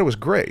 Frazetta was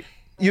great.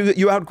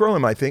 You outgrow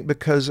him, I think,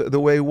 because the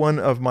way one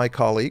of my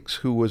colleagues,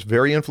 who was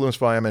very influenced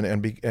by him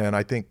and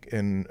I think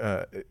in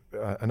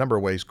a number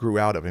of ways grew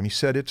out of him, he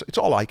said, it's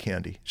all eye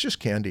candy. It's just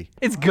candy.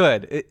 It's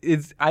good.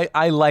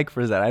 I like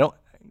Frazetta.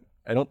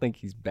 I don't think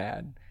he's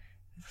bad.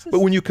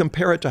 But when you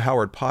compare it to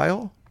Howard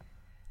Pyle,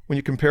 when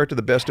you compare it to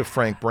the best of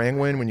Frank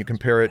Brangwyn, when you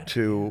compare it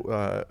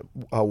to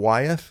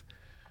Wyeth,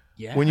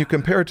 when you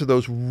compare it to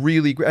those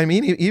really great, I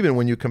mean, even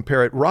when you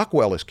compare it,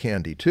 Rockwell is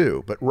candy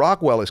too, but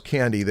Rockwell is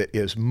candy that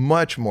is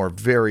much more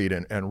varied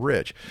and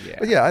rich. Yeah.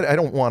 But yeah, I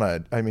don't want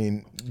to, I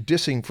mean,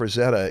 dissing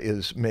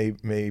Frazetta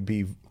may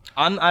be.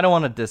 I don't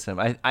want to diss him.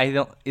 I'm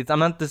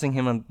not dissing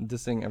him, I'm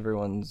dissing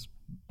everyone's.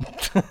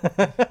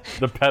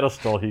 The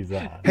pedestal he's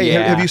on. Hey,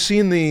 have you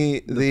seen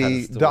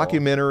the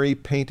documentary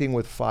Painting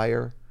with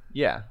Fire?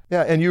 Yeah.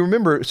 Yeah, and you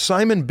remember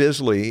Simon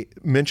Bisley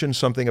mentioned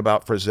something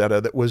about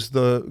Frazetta that was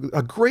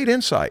a great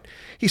insight.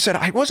 He said,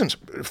 I wasn't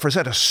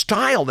Frazetta's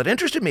style that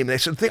interested me. They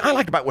said, the thing I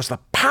liked about it was the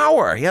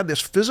power. He had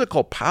this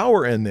physical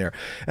power in there.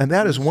 And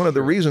that is one of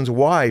the reasons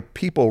why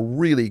people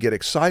really get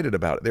excited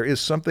about it. There is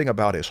something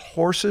about his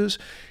horses,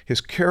 his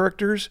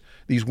characters,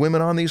 these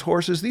women on these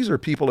horses. These are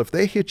people, if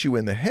they hit you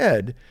in the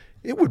head,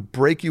 it would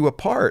break you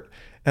apart.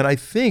 And I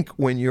think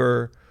when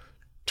you're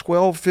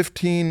 12,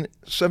 15,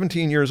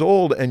 17 years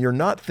old and you're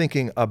not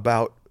thinking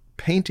about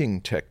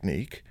painting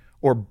technique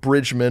or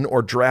Bridgman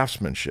or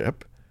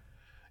draftsmanship,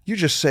 you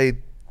just say,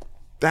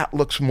 that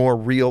looks more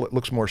real, it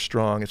looks more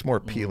strong, it's more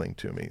appealing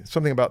to me.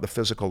 Something about the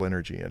physical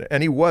energy in it.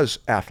 And he was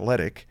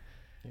athletic,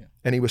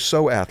 and he was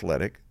so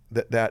athletic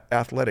that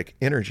athletic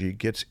energy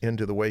gets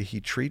into the way he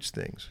treats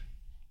things.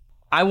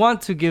 I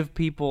want to give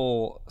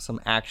people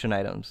some action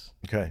items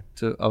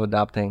of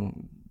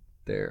adopting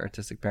their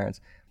artistic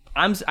parents.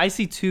 I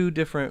see two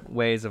different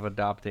ways of of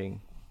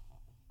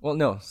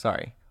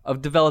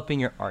developing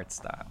your art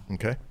style.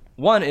 Okay.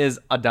 One is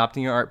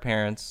adopting your art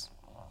parents,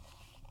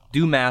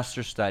 do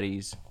master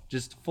studies,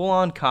 just full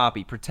on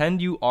copy,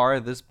 pretend you are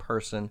this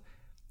person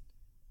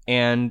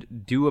and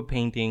do a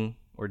painting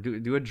or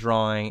do a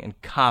drawing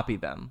and copy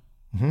them.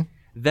 Mm-hmm.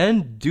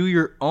 Then do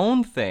your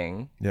own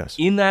thing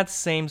in that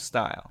same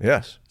style.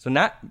 Yes. So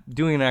not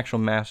doing an actual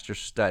master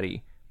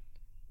study,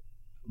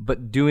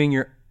 but doing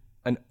your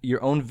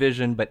own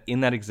vision, but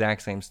in that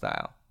exact same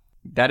style.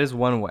 That is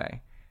one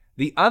way.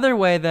 The other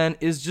way then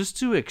is just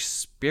to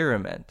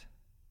experiment.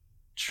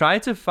 Try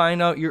to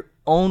find out your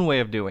own way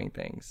of doing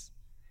things.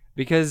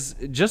 Because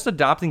just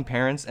adopting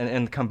parents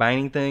and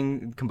combining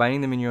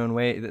them in your own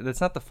way, that's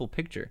not the full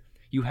picture.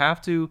 You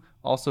have to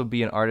also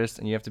be an artist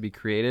and you have to be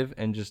creative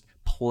and just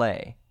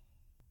play.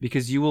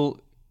 Because you will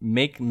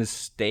make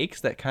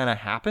mistakes that kind of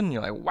happen. And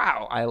you're like,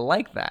 wow, I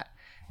like that.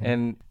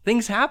 And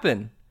things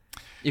happen.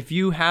 If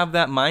you have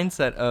that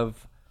mindset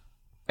of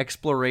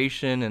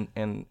exploration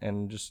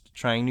and just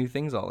trying new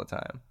things all the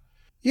time.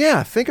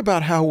 Yeah, think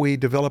about how we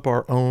develop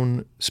our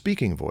own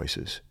speaking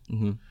voices.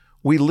 Mm-hmm.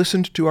 We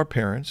listened to our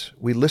parents.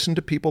 We listened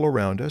to people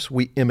around us.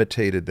 We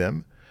imitated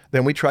them.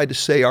 Then we tried to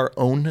say our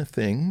own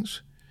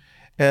things.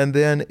 And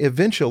then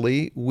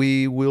eventually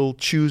we will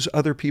choose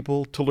other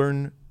people to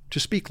learn to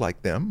speak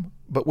like them,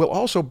 but we'll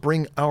also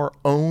bring our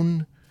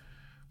own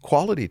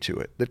quality to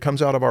it that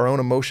comes out of our own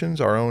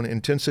emotions, our own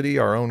intensity,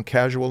 our own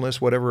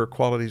casualness, whatever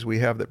qualities we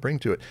have that bring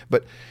to it.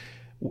 But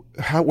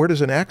where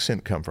does an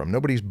accent come from?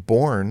 Nobody's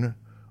born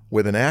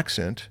with an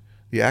accent.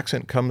 The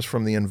accent comes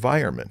from the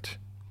environment.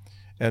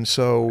 And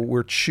so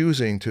we're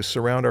choosing to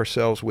surround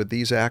ourselves with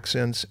these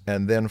accents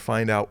and then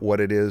find out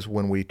what it is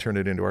when we turn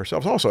it into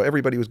ourselves. Also,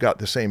 everybody who's got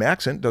the same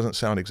accent doesn't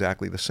sound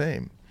exactly the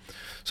same.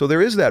 So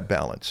there is that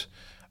balance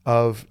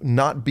of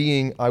not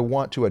being, I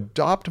want to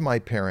adopt my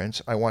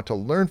parents, I want to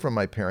learn from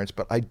my parents,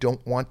 but I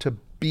don't want to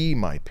be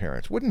my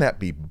parents. Wouldn't that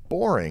be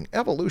boring?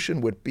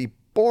 Evolution would be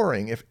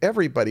boring if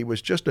everybody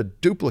was just a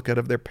duplicate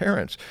of their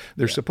parents.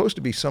 There's supposed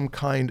to be some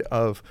kind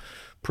of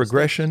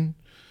progression,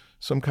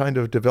 some kind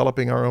of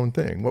developing our own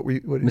thing. What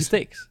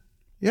mistakes.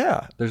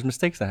 Yeah. There's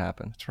mistakes that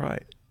happen. That's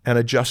right. And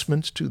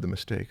adjustments to the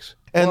mistakes.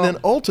 And then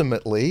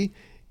ultimately,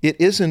 it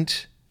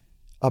isn't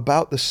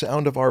about the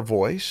sound of our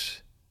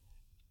voice.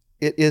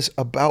 It is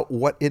about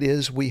what it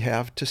is we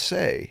have to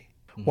say.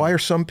 Why are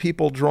some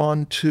people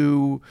drawn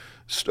to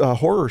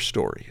horror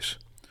stories?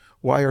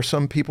 Why are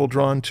some people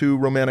drawn to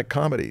romantic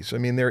comedies? I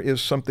mean, there is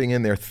something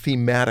in there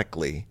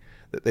thematically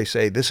that they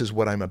say, this is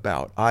what I'm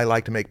about. I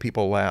like to make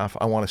people laugh.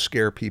 I want to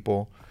scare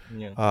people.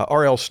 Yeah.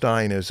 R.L.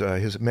 Stine is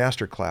his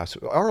masterclass.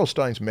 R.L.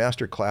 Stine's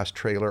masterclass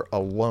trailer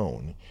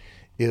alone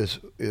is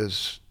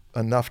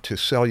enough to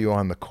sell you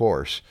on the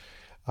course.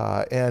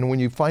 And when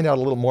you find out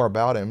a little more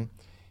about him,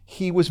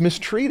 he was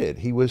mistreated.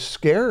 He was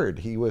scared.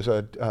 He was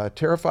a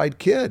terrified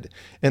kid.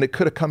 And it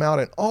could have come out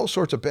in all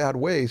sorts of bad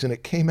ways. And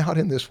it came out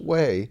in this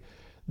way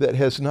that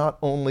has not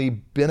only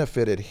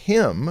benefited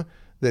him,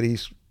 that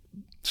he's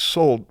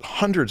sold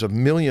hundreds of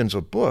millions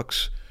of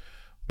books,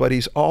 but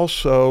he's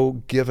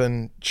also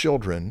given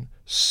children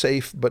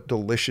safe but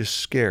delicious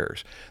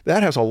scares.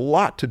 That has a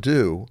lot to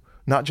do,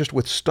 not just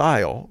with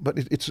style, but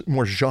it's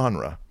more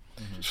genre.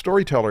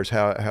 Storytellers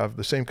have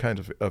the same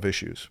kinds of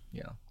issues.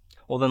 Yeah.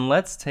 Well, then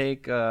let's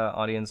take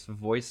audience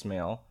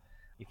voicemail.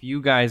 If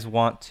you guys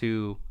want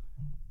to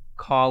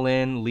call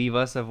in, leave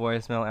us a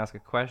voicemail, ask a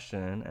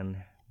question, and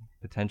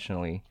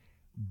potentially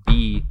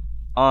be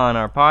on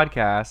our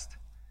podcast,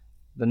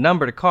 the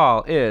number to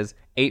call is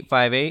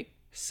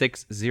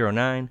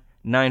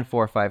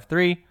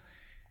 858-609-9453.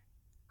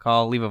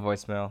 Call, leave a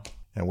voicemail.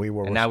 And we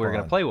will And now we're going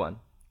to respond. play one.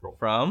 Cool.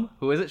 From,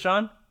 who is it,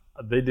 Sean?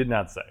 They did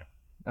not say.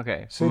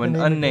 Okay, Say from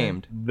the an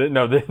name unnamed.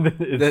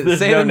 There's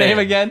Say no the name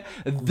again.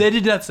 They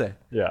did not say.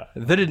 Yeah.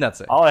 They did not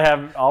say.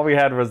 All we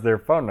had was their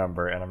phone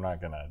number, and I'm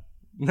not gonna.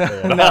 say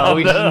it No, on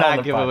we the- should on not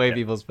the give away podcast.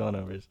 people's phone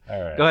numbers. All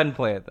right. Go ahead and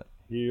play it then.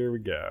 Here we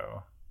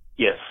go.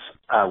 Yes,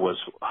 I was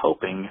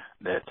hoping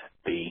that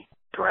the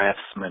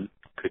draftsman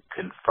could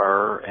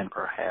confer and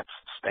perhaps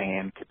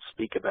Stan could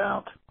speak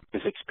about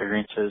his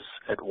experiences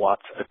at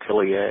Watts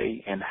Atelier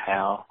and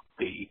how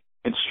the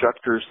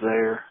instructors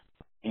there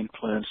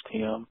influenced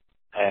him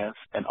as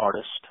an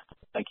artist.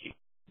 Thank you.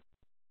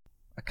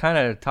 I kind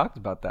of talked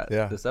about that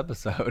Yeah. this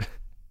episode.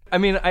 I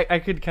mean, I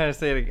could kind of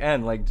say it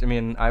again. Like, I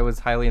mean, I was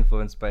highly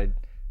influenced by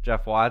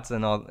Jeff Watts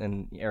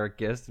and Eric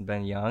Gist and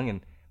Ben Young,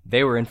 and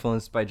they were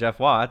influenced by Jeff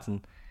Watts,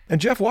 and And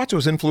Jeff Watts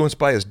was influenced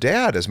by his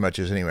dad as much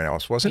as anyone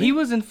else, wasn't he? he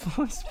was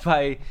influenced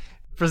by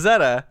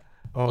Frazetta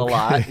a Okay,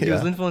 lot. He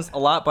was yeah. influenced a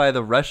lot by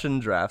the Russian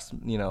drafts,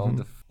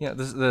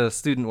 the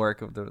student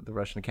work of the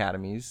Russian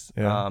academies.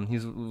 Yeah.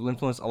 He's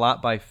influenced a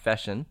lot by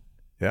Feshin.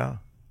 Yeah.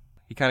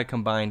 He kind of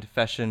combined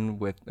Feshin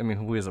with, I mean,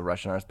 who is a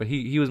Russian artist, but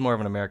he was more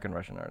of an American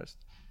Russian artist.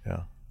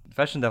 Yeah.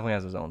 Feshin definitely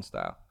has his own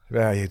style.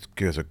 Yeah, he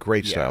has a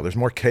great style. There's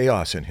more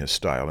chaos in his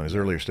style than his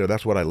earlier style.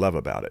 That's what I love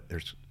about it.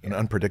 There's an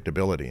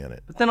unpredictability in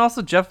it. But then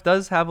also Jeff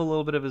does have a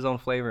little bit of his own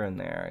flavor in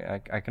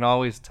there. I can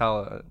always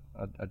tell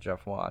a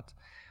Jeff Watts.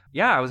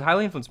 Yeah, I was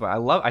highly influenced by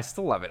it. I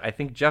still love it. I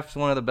think Jeff's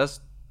one of the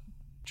best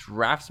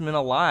draftsmen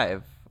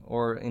alive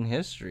or in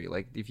history.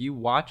 Like, if you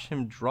watch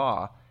him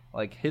draw,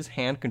 like, his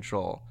hand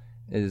control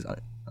is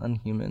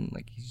unhuman.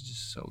 Like, he's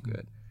just so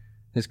good.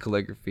 His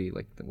calligraphy,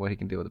 like what he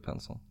can do with a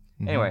pencil.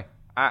 Anyway,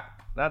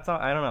 that's all.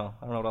 I don't know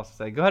what else to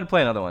say. Go ahead and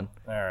play another one.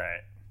 All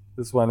right.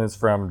 This one is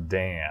from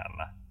Dan.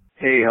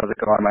 Hey, how's it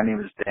going? My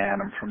name is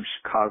Dan. I'm from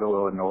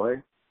Chicago,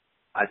 Illinois.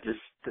 I just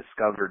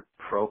discovered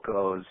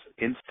Proko's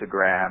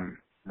Instagram,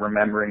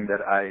 remembering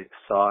that I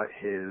saw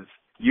his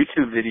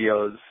YouTube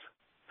videos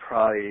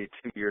probably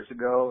 2 years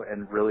ago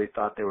and really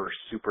thought they were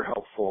super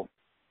helpful.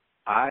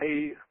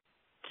 I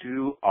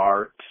do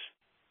art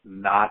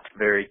not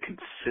very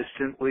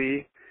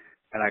consistently,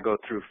 and I go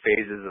through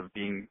phases of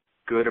being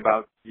good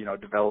about,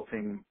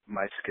 developing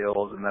my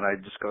skills, and then I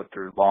just go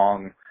through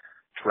long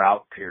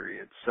drought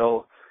periods.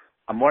 So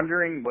I'm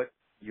wondering what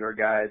your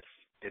guys'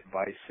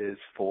 advice is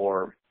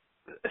for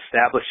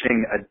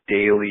establishing a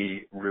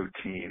daily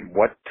routine.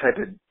 What type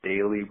of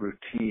daily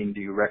routine do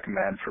you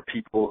recommend for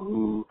people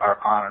who are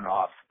on and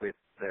off with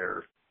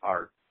their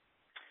art?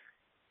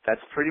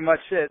 That's pretty much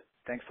it.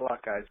 Thanks a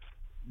lot, guys.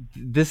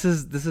 This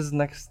is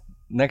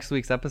next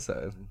week's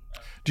episode.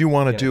 Do you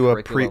want to do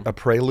curriculum. a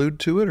prelude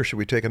to it, or should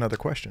we take another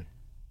question?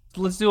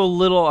 Let's do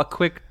a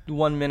quick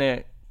 1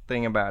 minute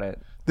thing about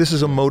it. This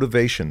is a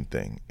motivation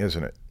thing,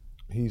 isn't it?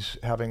 He's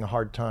having a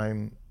hard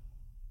time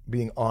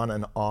being on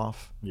and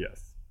off.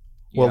 Yes.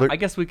 Well, Yeah, there- I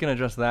guess we can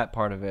address that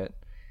part of it.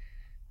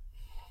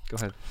 Go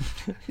ahead.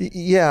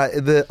 Yeah,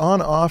 the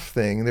on-off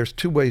thing, there's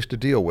two ways to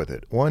deal with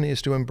it. One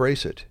is to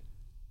embrace it.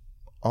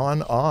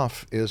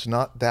 On-off is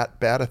not that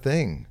bad a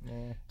thing.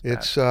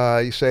 It's,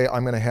 you say,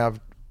 I'm going to have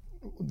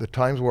the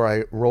times where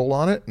I roll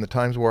on it and the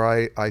times where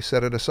I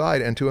set it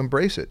aside, and to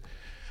embrace it.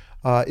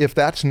 If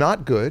that's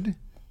not good,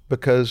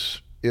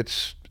 because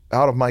it's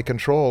out of my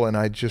control and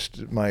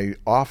my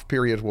off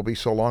periods will be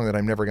so long that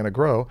I'm never going to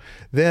grow,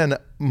 then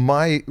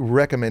my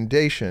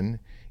recommendation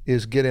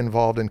is get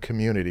involved in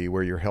community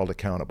where you're held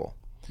accountable.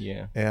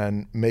 Yeah.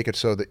 And make it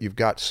so that you've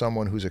got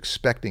someone who's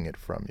expecting it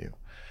from you.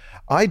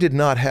 I did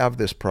not have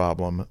this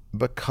problem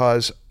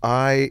because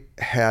I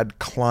had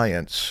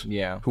clients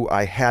who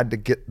I had to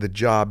get the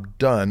job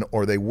done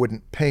or they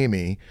wouldn't pay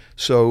me.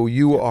 So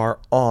you are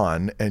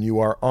on, and you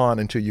are on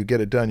until you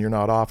get it done. You're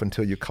not off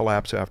until you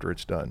collapse after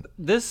it's done.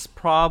 This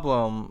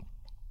problem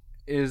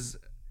is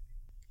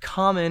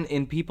common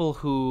in people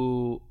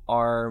who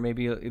are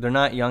maybe they're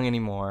not young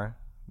anymore.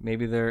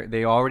 Maybe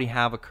they already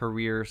have a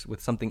career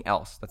with something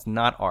else that's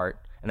not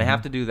art, and they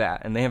have to do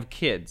that. And they have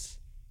kids,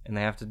 and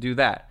they have to do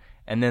that.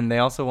 And then they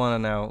also want to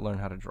now learn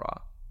how to draw.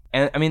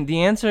 And I mean,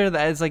 the answer to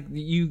that is like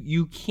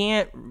you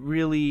can't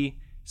really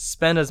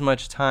spend as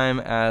much time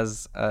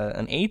as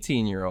an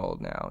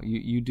 18-year-old now.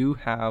 You do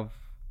have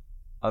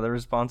other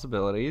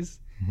responsibilities,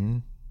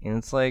 and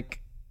it's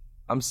like,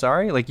 I'm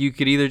sorry, like you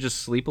could either just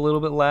sleep a little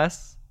bit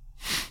less.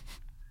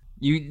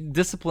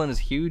 Discipline is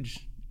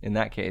huge in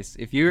that case.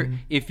 If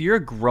you're a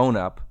grown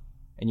up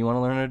and you want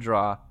to learn how to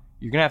draw,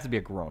 you're gonna have to be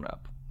a grown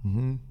up.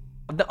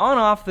 The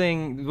on-off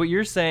thing, what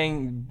you're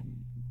saying,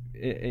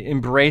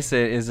 embrace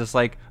it, is just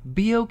like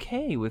be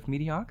okay with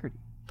mediocrity.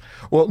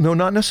 Well, no,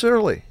 not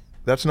necessarily.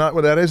 That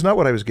is not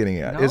what I was getting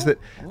at. No? Is that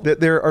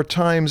there are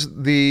times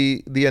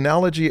the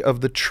analogy of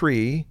the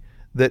tree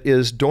that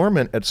is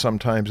dormant at some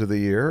times of the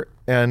year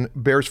and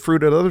bears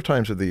fruit at other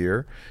times of the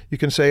year. You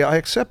can say, I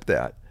accept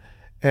that.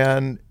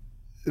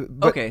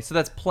 Okay, so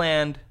that's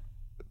planned.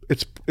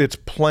 It's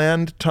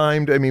planned,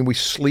 timed. I mean, we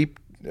sleep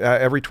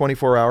every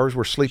 24 hours.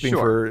 We're sleeping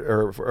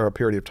for a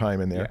period of time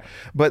in there. Yeah.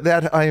 But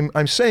that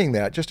I'm saying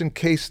that just in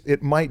case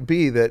it might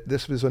be that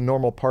this is a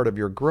normal part of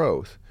your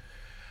growth.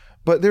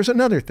 But there's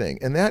another thing,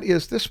 and that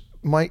is this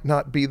might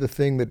not be the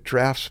thing that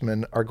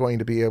draftsmen are going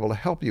to be able to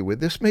help you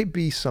with. This may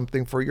be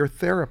something for your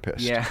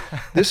therapist. Yeah.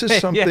 This is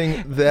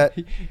something that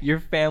your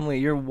family,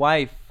 your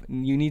wife,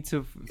 you need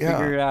to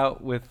figure it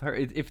out with her.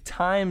 If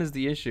time is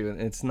the issue,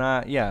 it's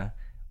not.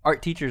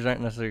 Art teachers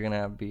aren't necessarily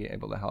going to be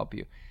able to help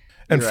you.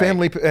 And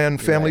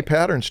family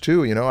patterns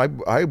too. You know,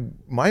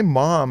 my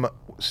mom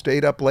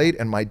stayed up late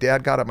and my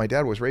dad got up. My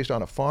dad was raised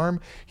on a farm.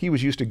 He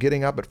was used to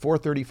getting up at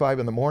 4:35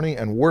 in the morning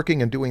and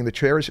working and doing the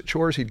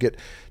chores. He'd get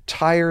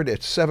tired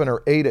at 7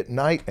 or 8 at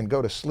night and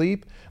go to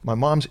sleep. My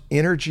mom's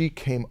energy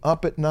came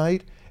up at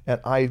night, and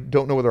I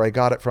don't know whether I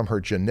got it from her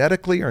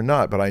genetically or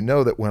not, but I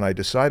know that when I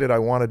decided I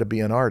wanted to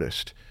be an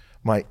artist,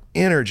 my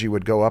energy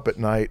would go up at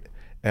night,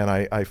 and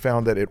I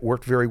found that it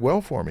worked very well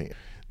for me.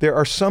 There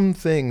are some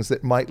things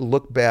that might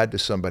look bad to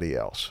somebody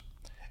else,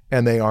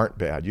 and they aren't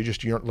bad. You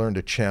don't learn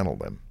to channel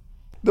them.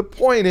 The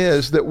point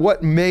is that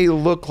what may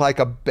look like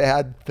a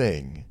bad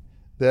thing,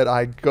 that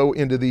I go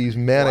into these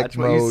manic modes.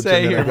 What you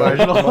say here,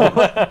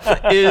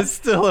 Marshall, is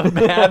still a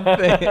bad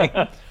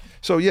thing.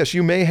 So yes,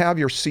 you may have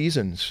your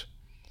seasons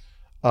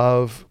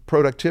of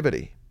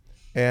productivity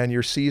and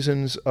your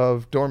seasons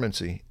of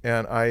dormancy,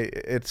 and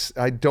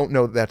I don't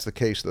know that that's the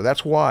case though.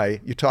 That's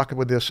why you talk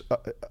about this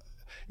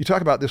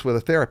with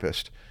a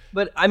therapist.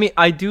 But I mean,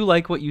 I do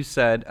like what you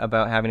said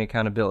about having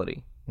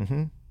accountability.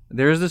 Mm-hmm.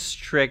 There's this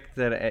trick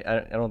that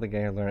I don't think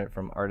I learned it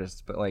from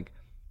artists, but like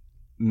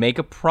make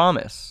a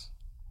promise,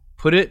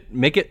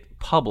 make it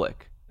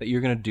public that you're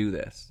gonna do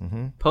this.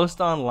 Mm-hmm.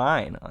 Post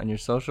online on your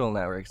social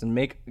networks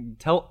and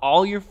tell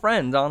all your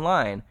friends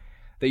online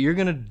that you're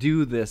gonna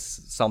do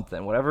this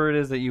something, whatever it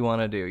is that you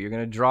want to do. You're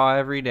gonna draw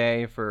every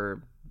day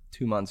for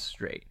 2 months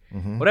straight,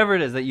 whatever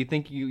it is that you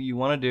think you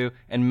want to do,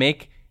 and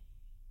make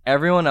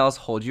everyone else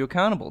hold you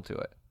accountable to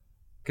it.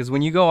 Because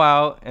when you go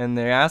out and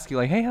they ask you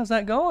like, hey, how's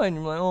that going?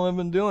 You're like, oh, I've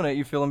been doing it.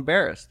 You feel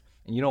embarrassed,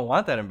 and you don't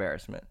want that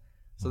embarrassment.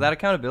 So that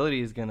accountability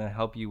is going to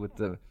help you with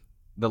the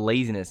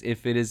laziness.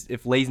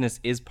 If laziness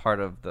is part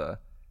of the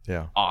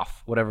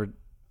off, whatever,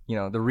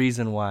 the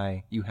reason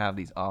why you have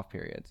these off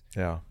periods.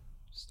 Yeah.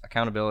 Just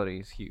accountability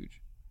is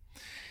huge.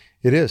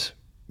 It is.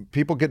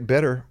 People get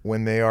better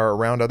when they are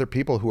around other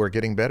people who are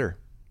getting better.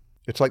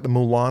 It's like the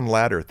Mulan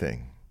ladder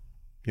thing.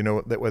 You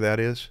know what that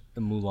is?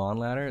 The Mulan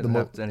ladder? Does that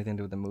have anything to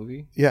do with the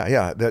movie?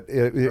 Yeah. That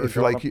if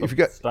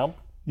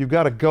you've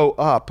got to go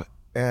up,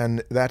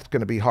 and that's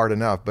going to be hard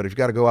enough. But if you've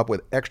got to go up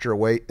with extra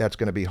weight, that's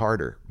going to be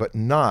harder. But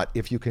not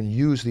if you can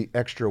use the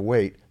extra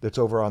weight that's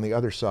over on the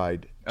other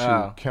side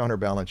to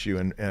counterbalance you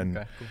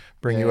and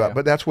bring you up.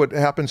 But that's what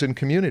happens in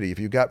community. If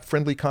you've got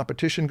friendly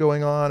competition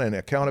going on and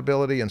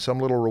accountability and some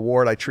little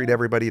reward, I treat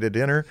everybody to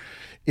dinner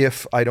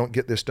if I don't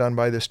get this done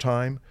by this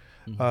time.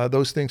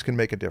 Those things can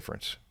make a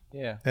difference.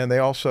 Yeah. And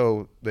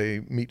they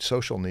meet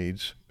social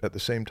needs at the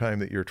same time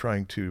that you're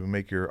trying to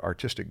make your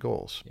artistic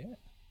goals. Yeah.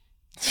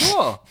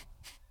 Cool.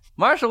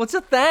 Marshall, what's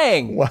your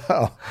thing?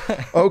 Wow.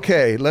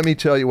 Okay, let me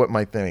tell you what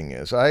my thing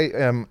is. I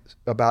am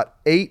about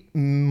 8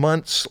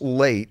 months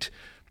late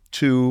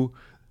to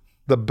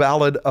The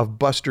Ballad of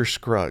Buster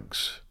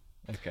Scruggs.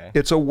 Okay.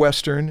 It's a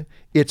Western.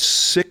 It's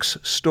 6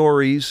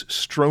 stories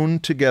strewn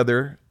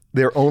together.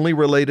 They're only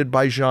related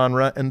by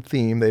genre and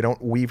theme. They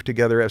don't weave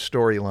together as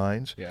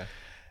storylines. Yeah.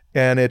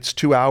 And it's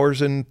 2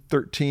 hours and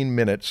 13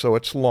 minutes, so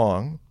it's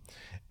long.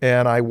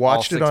 And I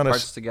watched it on all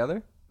 6 parts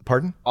together?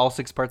 Pardon? All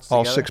 6 parts together?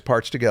 All 6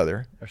 parts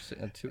together.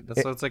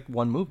 So it's like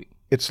one movie.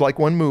 It's like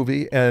one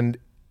movie, and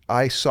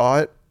I saw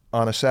it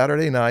on a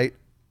Saturday night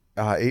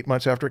 8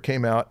 months after it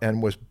came out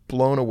and was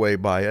blown away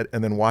by it,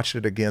 and then watched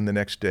it again the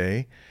next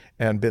day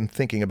and been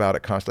thinking about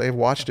it constantly. I've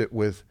watched it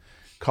with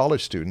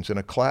college students in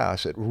a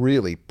class. It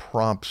really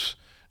prompts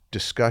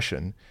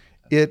discussion.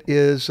 It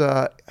is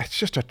it's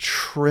just a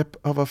trip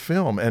of a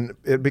film, and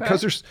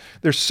because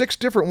there's 6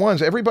 different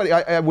ones. Everybody,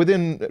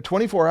 within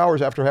 24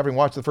 hours after having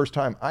watched the first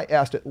time, I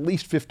asked at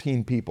least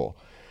 15 people,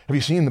 have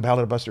you seen The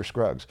Ballad of Buster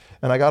Scruggs?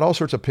 And I got all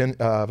sorts of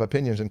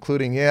opinions,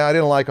 including, I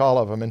didn't like all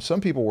of them. And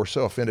some people were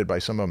so offended by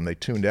some of them, they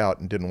tuned out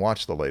and didn't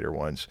watch the later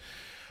ones.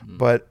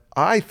 But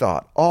I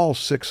thought all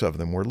 6 of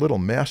them were little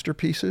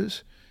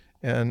masterpieces.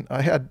 And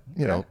I had,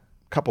 a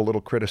couple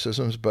little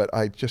criticisms, but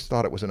I just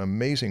thought it was an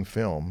amazing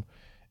film.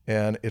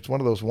 And it's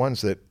one of those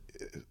ones that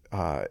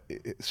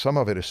some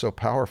of it is so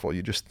powerful.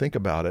 You just think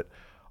about it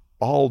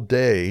all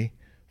day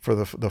for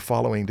the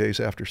following days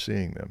after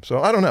seeing them.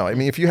 So I don't know. I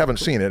mean, if you haven't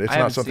seen it, it's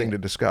not something to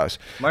discuss.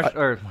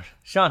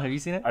 Sean, have you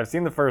seen it? I've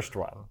seen the first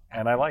one,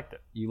 and I liked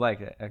it. You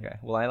liked it? Okay.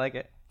 Well, I like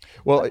it.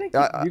 Well, I think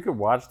you could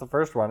watch the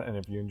first one, and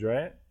if you enjoy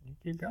it, you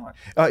keep going.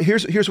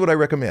 Here's what I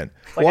recommend.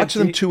 Watch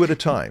them 2 at a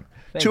time.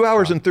 2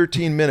 hours and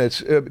 13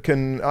 minutes.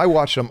 I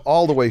watched them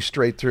all the way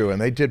straight through,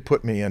 and they did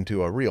put me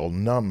into a real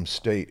numb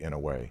state in a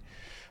way.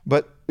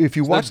 But if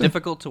you watch them,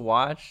 difficult to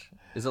watch.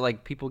 Is it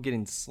like people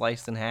getting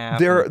sliced in half?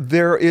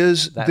 There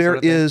is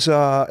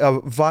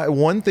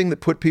one thing that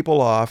put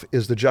people off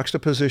is the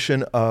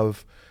juxtaposition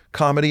of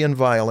comedy and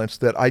violence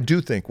that I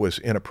do think was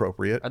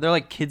inappropriate. Are there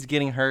like kids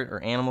getting hurt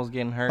or animals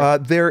getting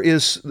hurt?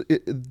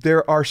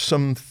 There are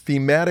some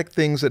thematic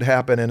things that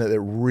happen in it that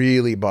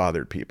really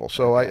bothered people.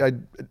 So I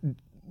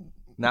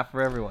not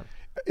for everyone.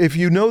 If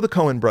you know the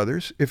Coen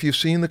brothers, if you've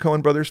seen the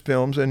Coen brothers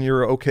films and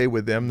you're okay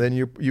with them, then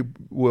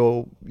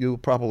you'll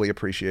probably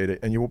appreciate it,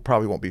 and you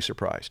probably won't be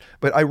surprised.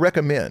 But I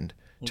recommend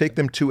take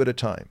them 2 at a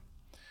time.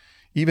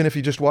 Even if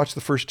you just watch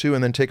the first 2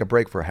 and then take a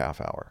break for a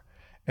half hour.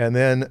 And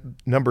then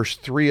numbers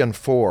 3 and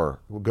 4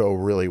 will go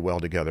really well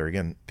together,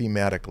 again,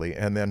 thematically.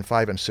 And then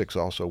 5 and 6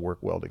 also work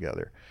well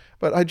together.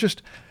 But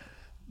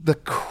the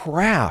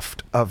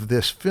craft of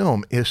this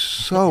film is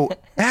so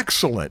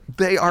excellent.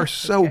 They are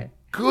so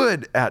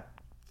good at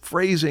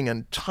phrasing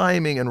and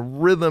timing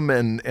and rhythm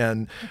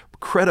and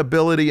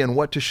credibility and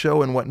what to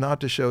show and what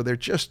not to show.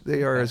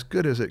 They are as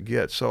good as it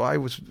gets. So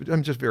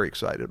I'm just very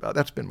excited about it.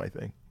 That's been my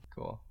thing.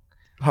 Cool.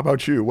 How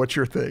about you? What's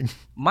your thing?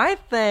 My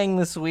thing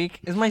this week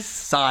is my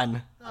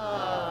son.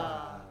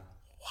 Wow.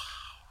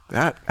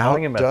 That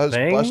outdoes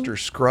Buster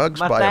Scruggs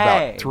by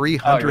about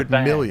 300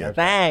 million.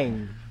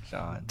 Thing,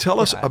 Sean.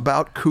 Tell us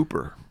about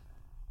Cooper.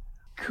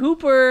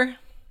 Cooper,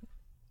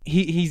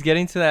 he's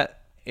getting to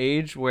that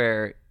age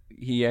where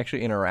he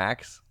actually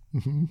interacts,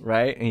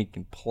 right? And he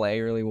can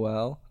play really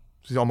well.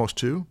 He's almost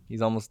 2?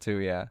 He's almost 2,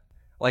 yeah.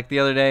 Like the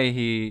other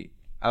day,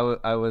 I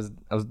was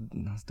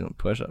doing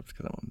push-ups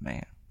because I'm a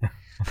man.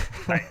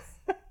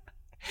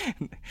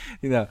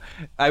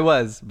 I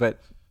was,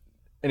 but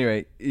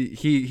anyway,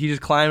 he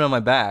just climbed on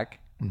my back,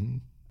 and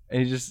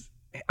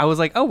I was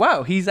like, oh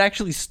wow, he's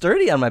actually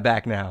sturdy on my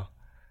back now.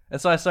 And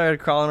so I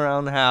started crawling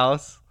around the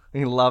house,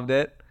 and he loved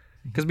it.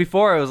 Because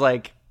before it was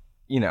like,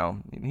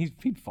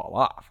 he'd fall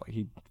off, like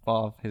he'd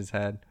fall off his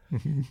head.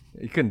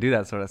 He couldn't do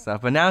that sort of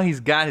stuff. But now he's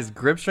got his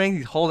grip strength.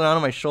 He's holding on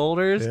to my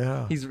shoulders.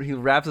 Yeah. He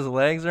wraps his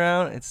legs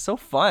around. It's so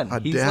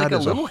fun. He's dad like a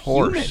is little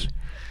horse. human.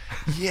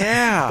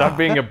 Yeah. Stop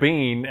being a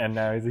bean, and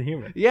now he's a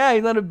human. Yeah,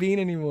 he's not a bean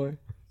anymore.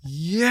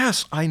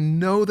 Yes, I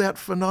know that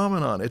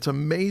phenomenon. It's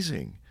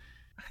amazing.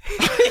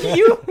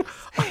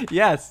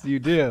 Yes, you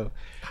do.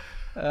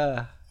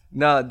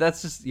 No,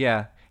 that's just,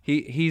 yeah.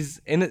 He's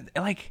in it,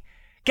 like,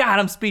 God,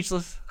 I'm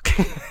speechless.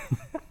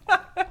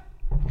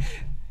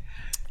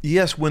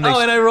 Yes, when they... Oh,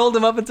 and I rolled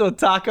him up into a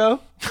taco.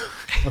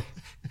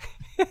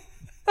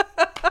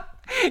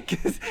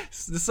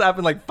 This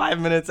happened like 5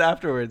 minutes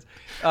afterwards.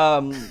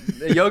 A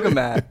yoga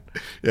mat.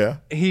 Yeah.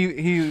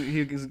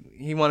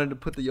 He wanted to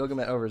put the yoga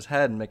mat over his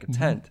head and make a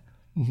tent.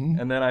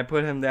 And then I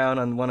put him down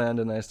on one end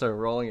and I started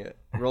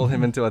rolled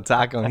him into a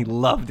taco, and he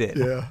loved it.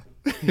 Yeah.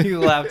 He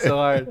laughed so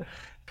hard.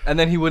 And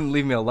then he wouldn't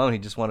leave me alone. He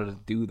just wanted to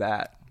do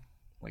that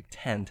like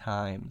 10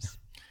 times.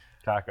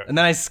 Taco. And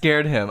then I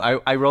scared him.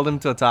 I rolled him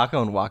to a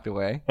taco and walked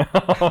away.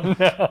 Oh,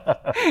 no.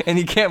 And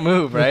he can't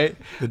move, right?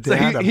 So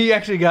dad- he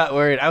actually got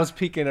worried. I was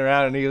peeking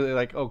around, and he was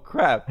like, oh,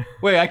 crap.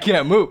 Wait, I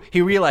can't move.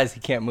 He realized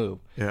he can't move.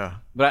 Yeah.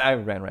 But I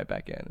ran right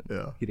back in.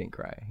 Yeah. He didn't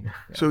cry. Yeah.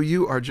 So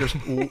you are just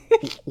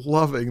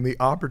loving the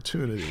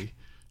opportunity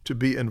to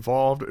be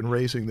involved in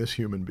raising this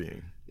human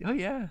being. Oh,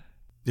 yeah.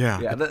 Yeah.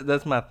 Yeah,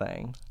 that's my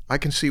thing. I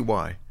can see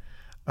why.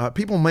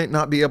 People might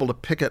not be able to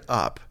pick it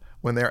up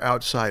when they're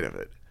outside of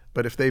it.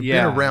 But if they've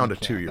been around a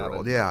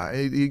 2-year-old,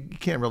 you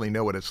can't really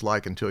know what it's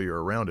like until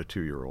you're around a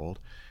 2-year-old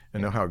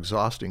and know how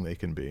exhausting they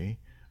can be,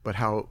 but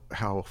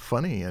how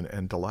funny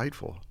and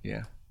delightful.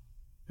 Yeah.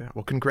 Yeah.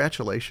 Well,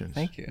 congratulations.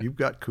 Thank you. You've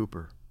got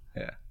Cooper.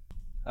 Yeah.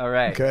 All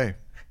right. Okay.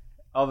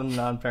 All the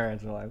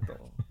non-parents in life.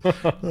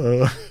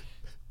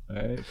 All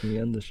right, can we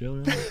end the show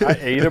now? I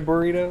ate a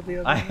burrito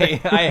the other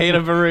day. I hate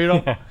a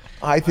burrito.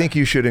 I think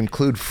you should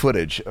include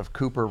footage of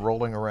Cooper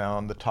rolling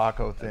around the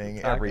taco thing,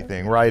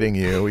 everything, writing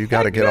you. You've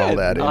got to get all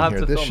that I'll in have here.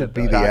 to This film should it,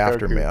 be though. the Taco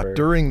aftermath. Cooper.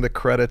 During the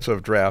credits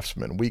of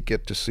Draftsman, we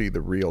get to see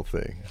the real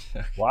thing.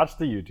 Watch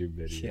the YouTube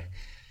video.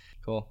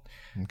 Cool.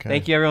 Okay.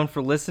 Thank you everyone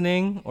for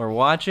listening or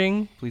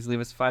watching. Please leave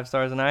us 5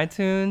 stars on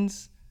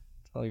iTunes.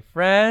 Tell your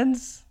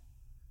friends.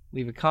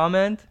 Leave a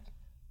comment.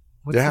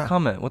 What's Yeah. the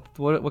comment?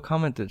 What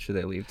comment should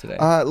they leave today?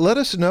 Let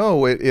us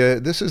know.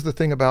 This is the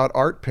thing about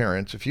art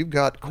parents. If you've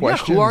got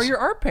questions, who are your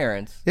art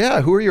parents?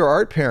 Yeah, who are your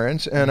art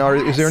parents? And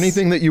is there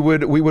anything that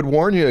we would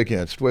warn you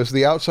against? Was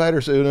the outsider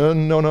say,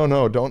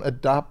 no, don't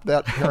adopt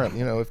that parent?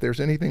 If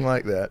there's anything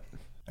like that.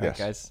 All right,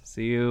 guys.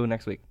 See you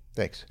next week.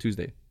 Thanks.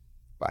 Tuesday.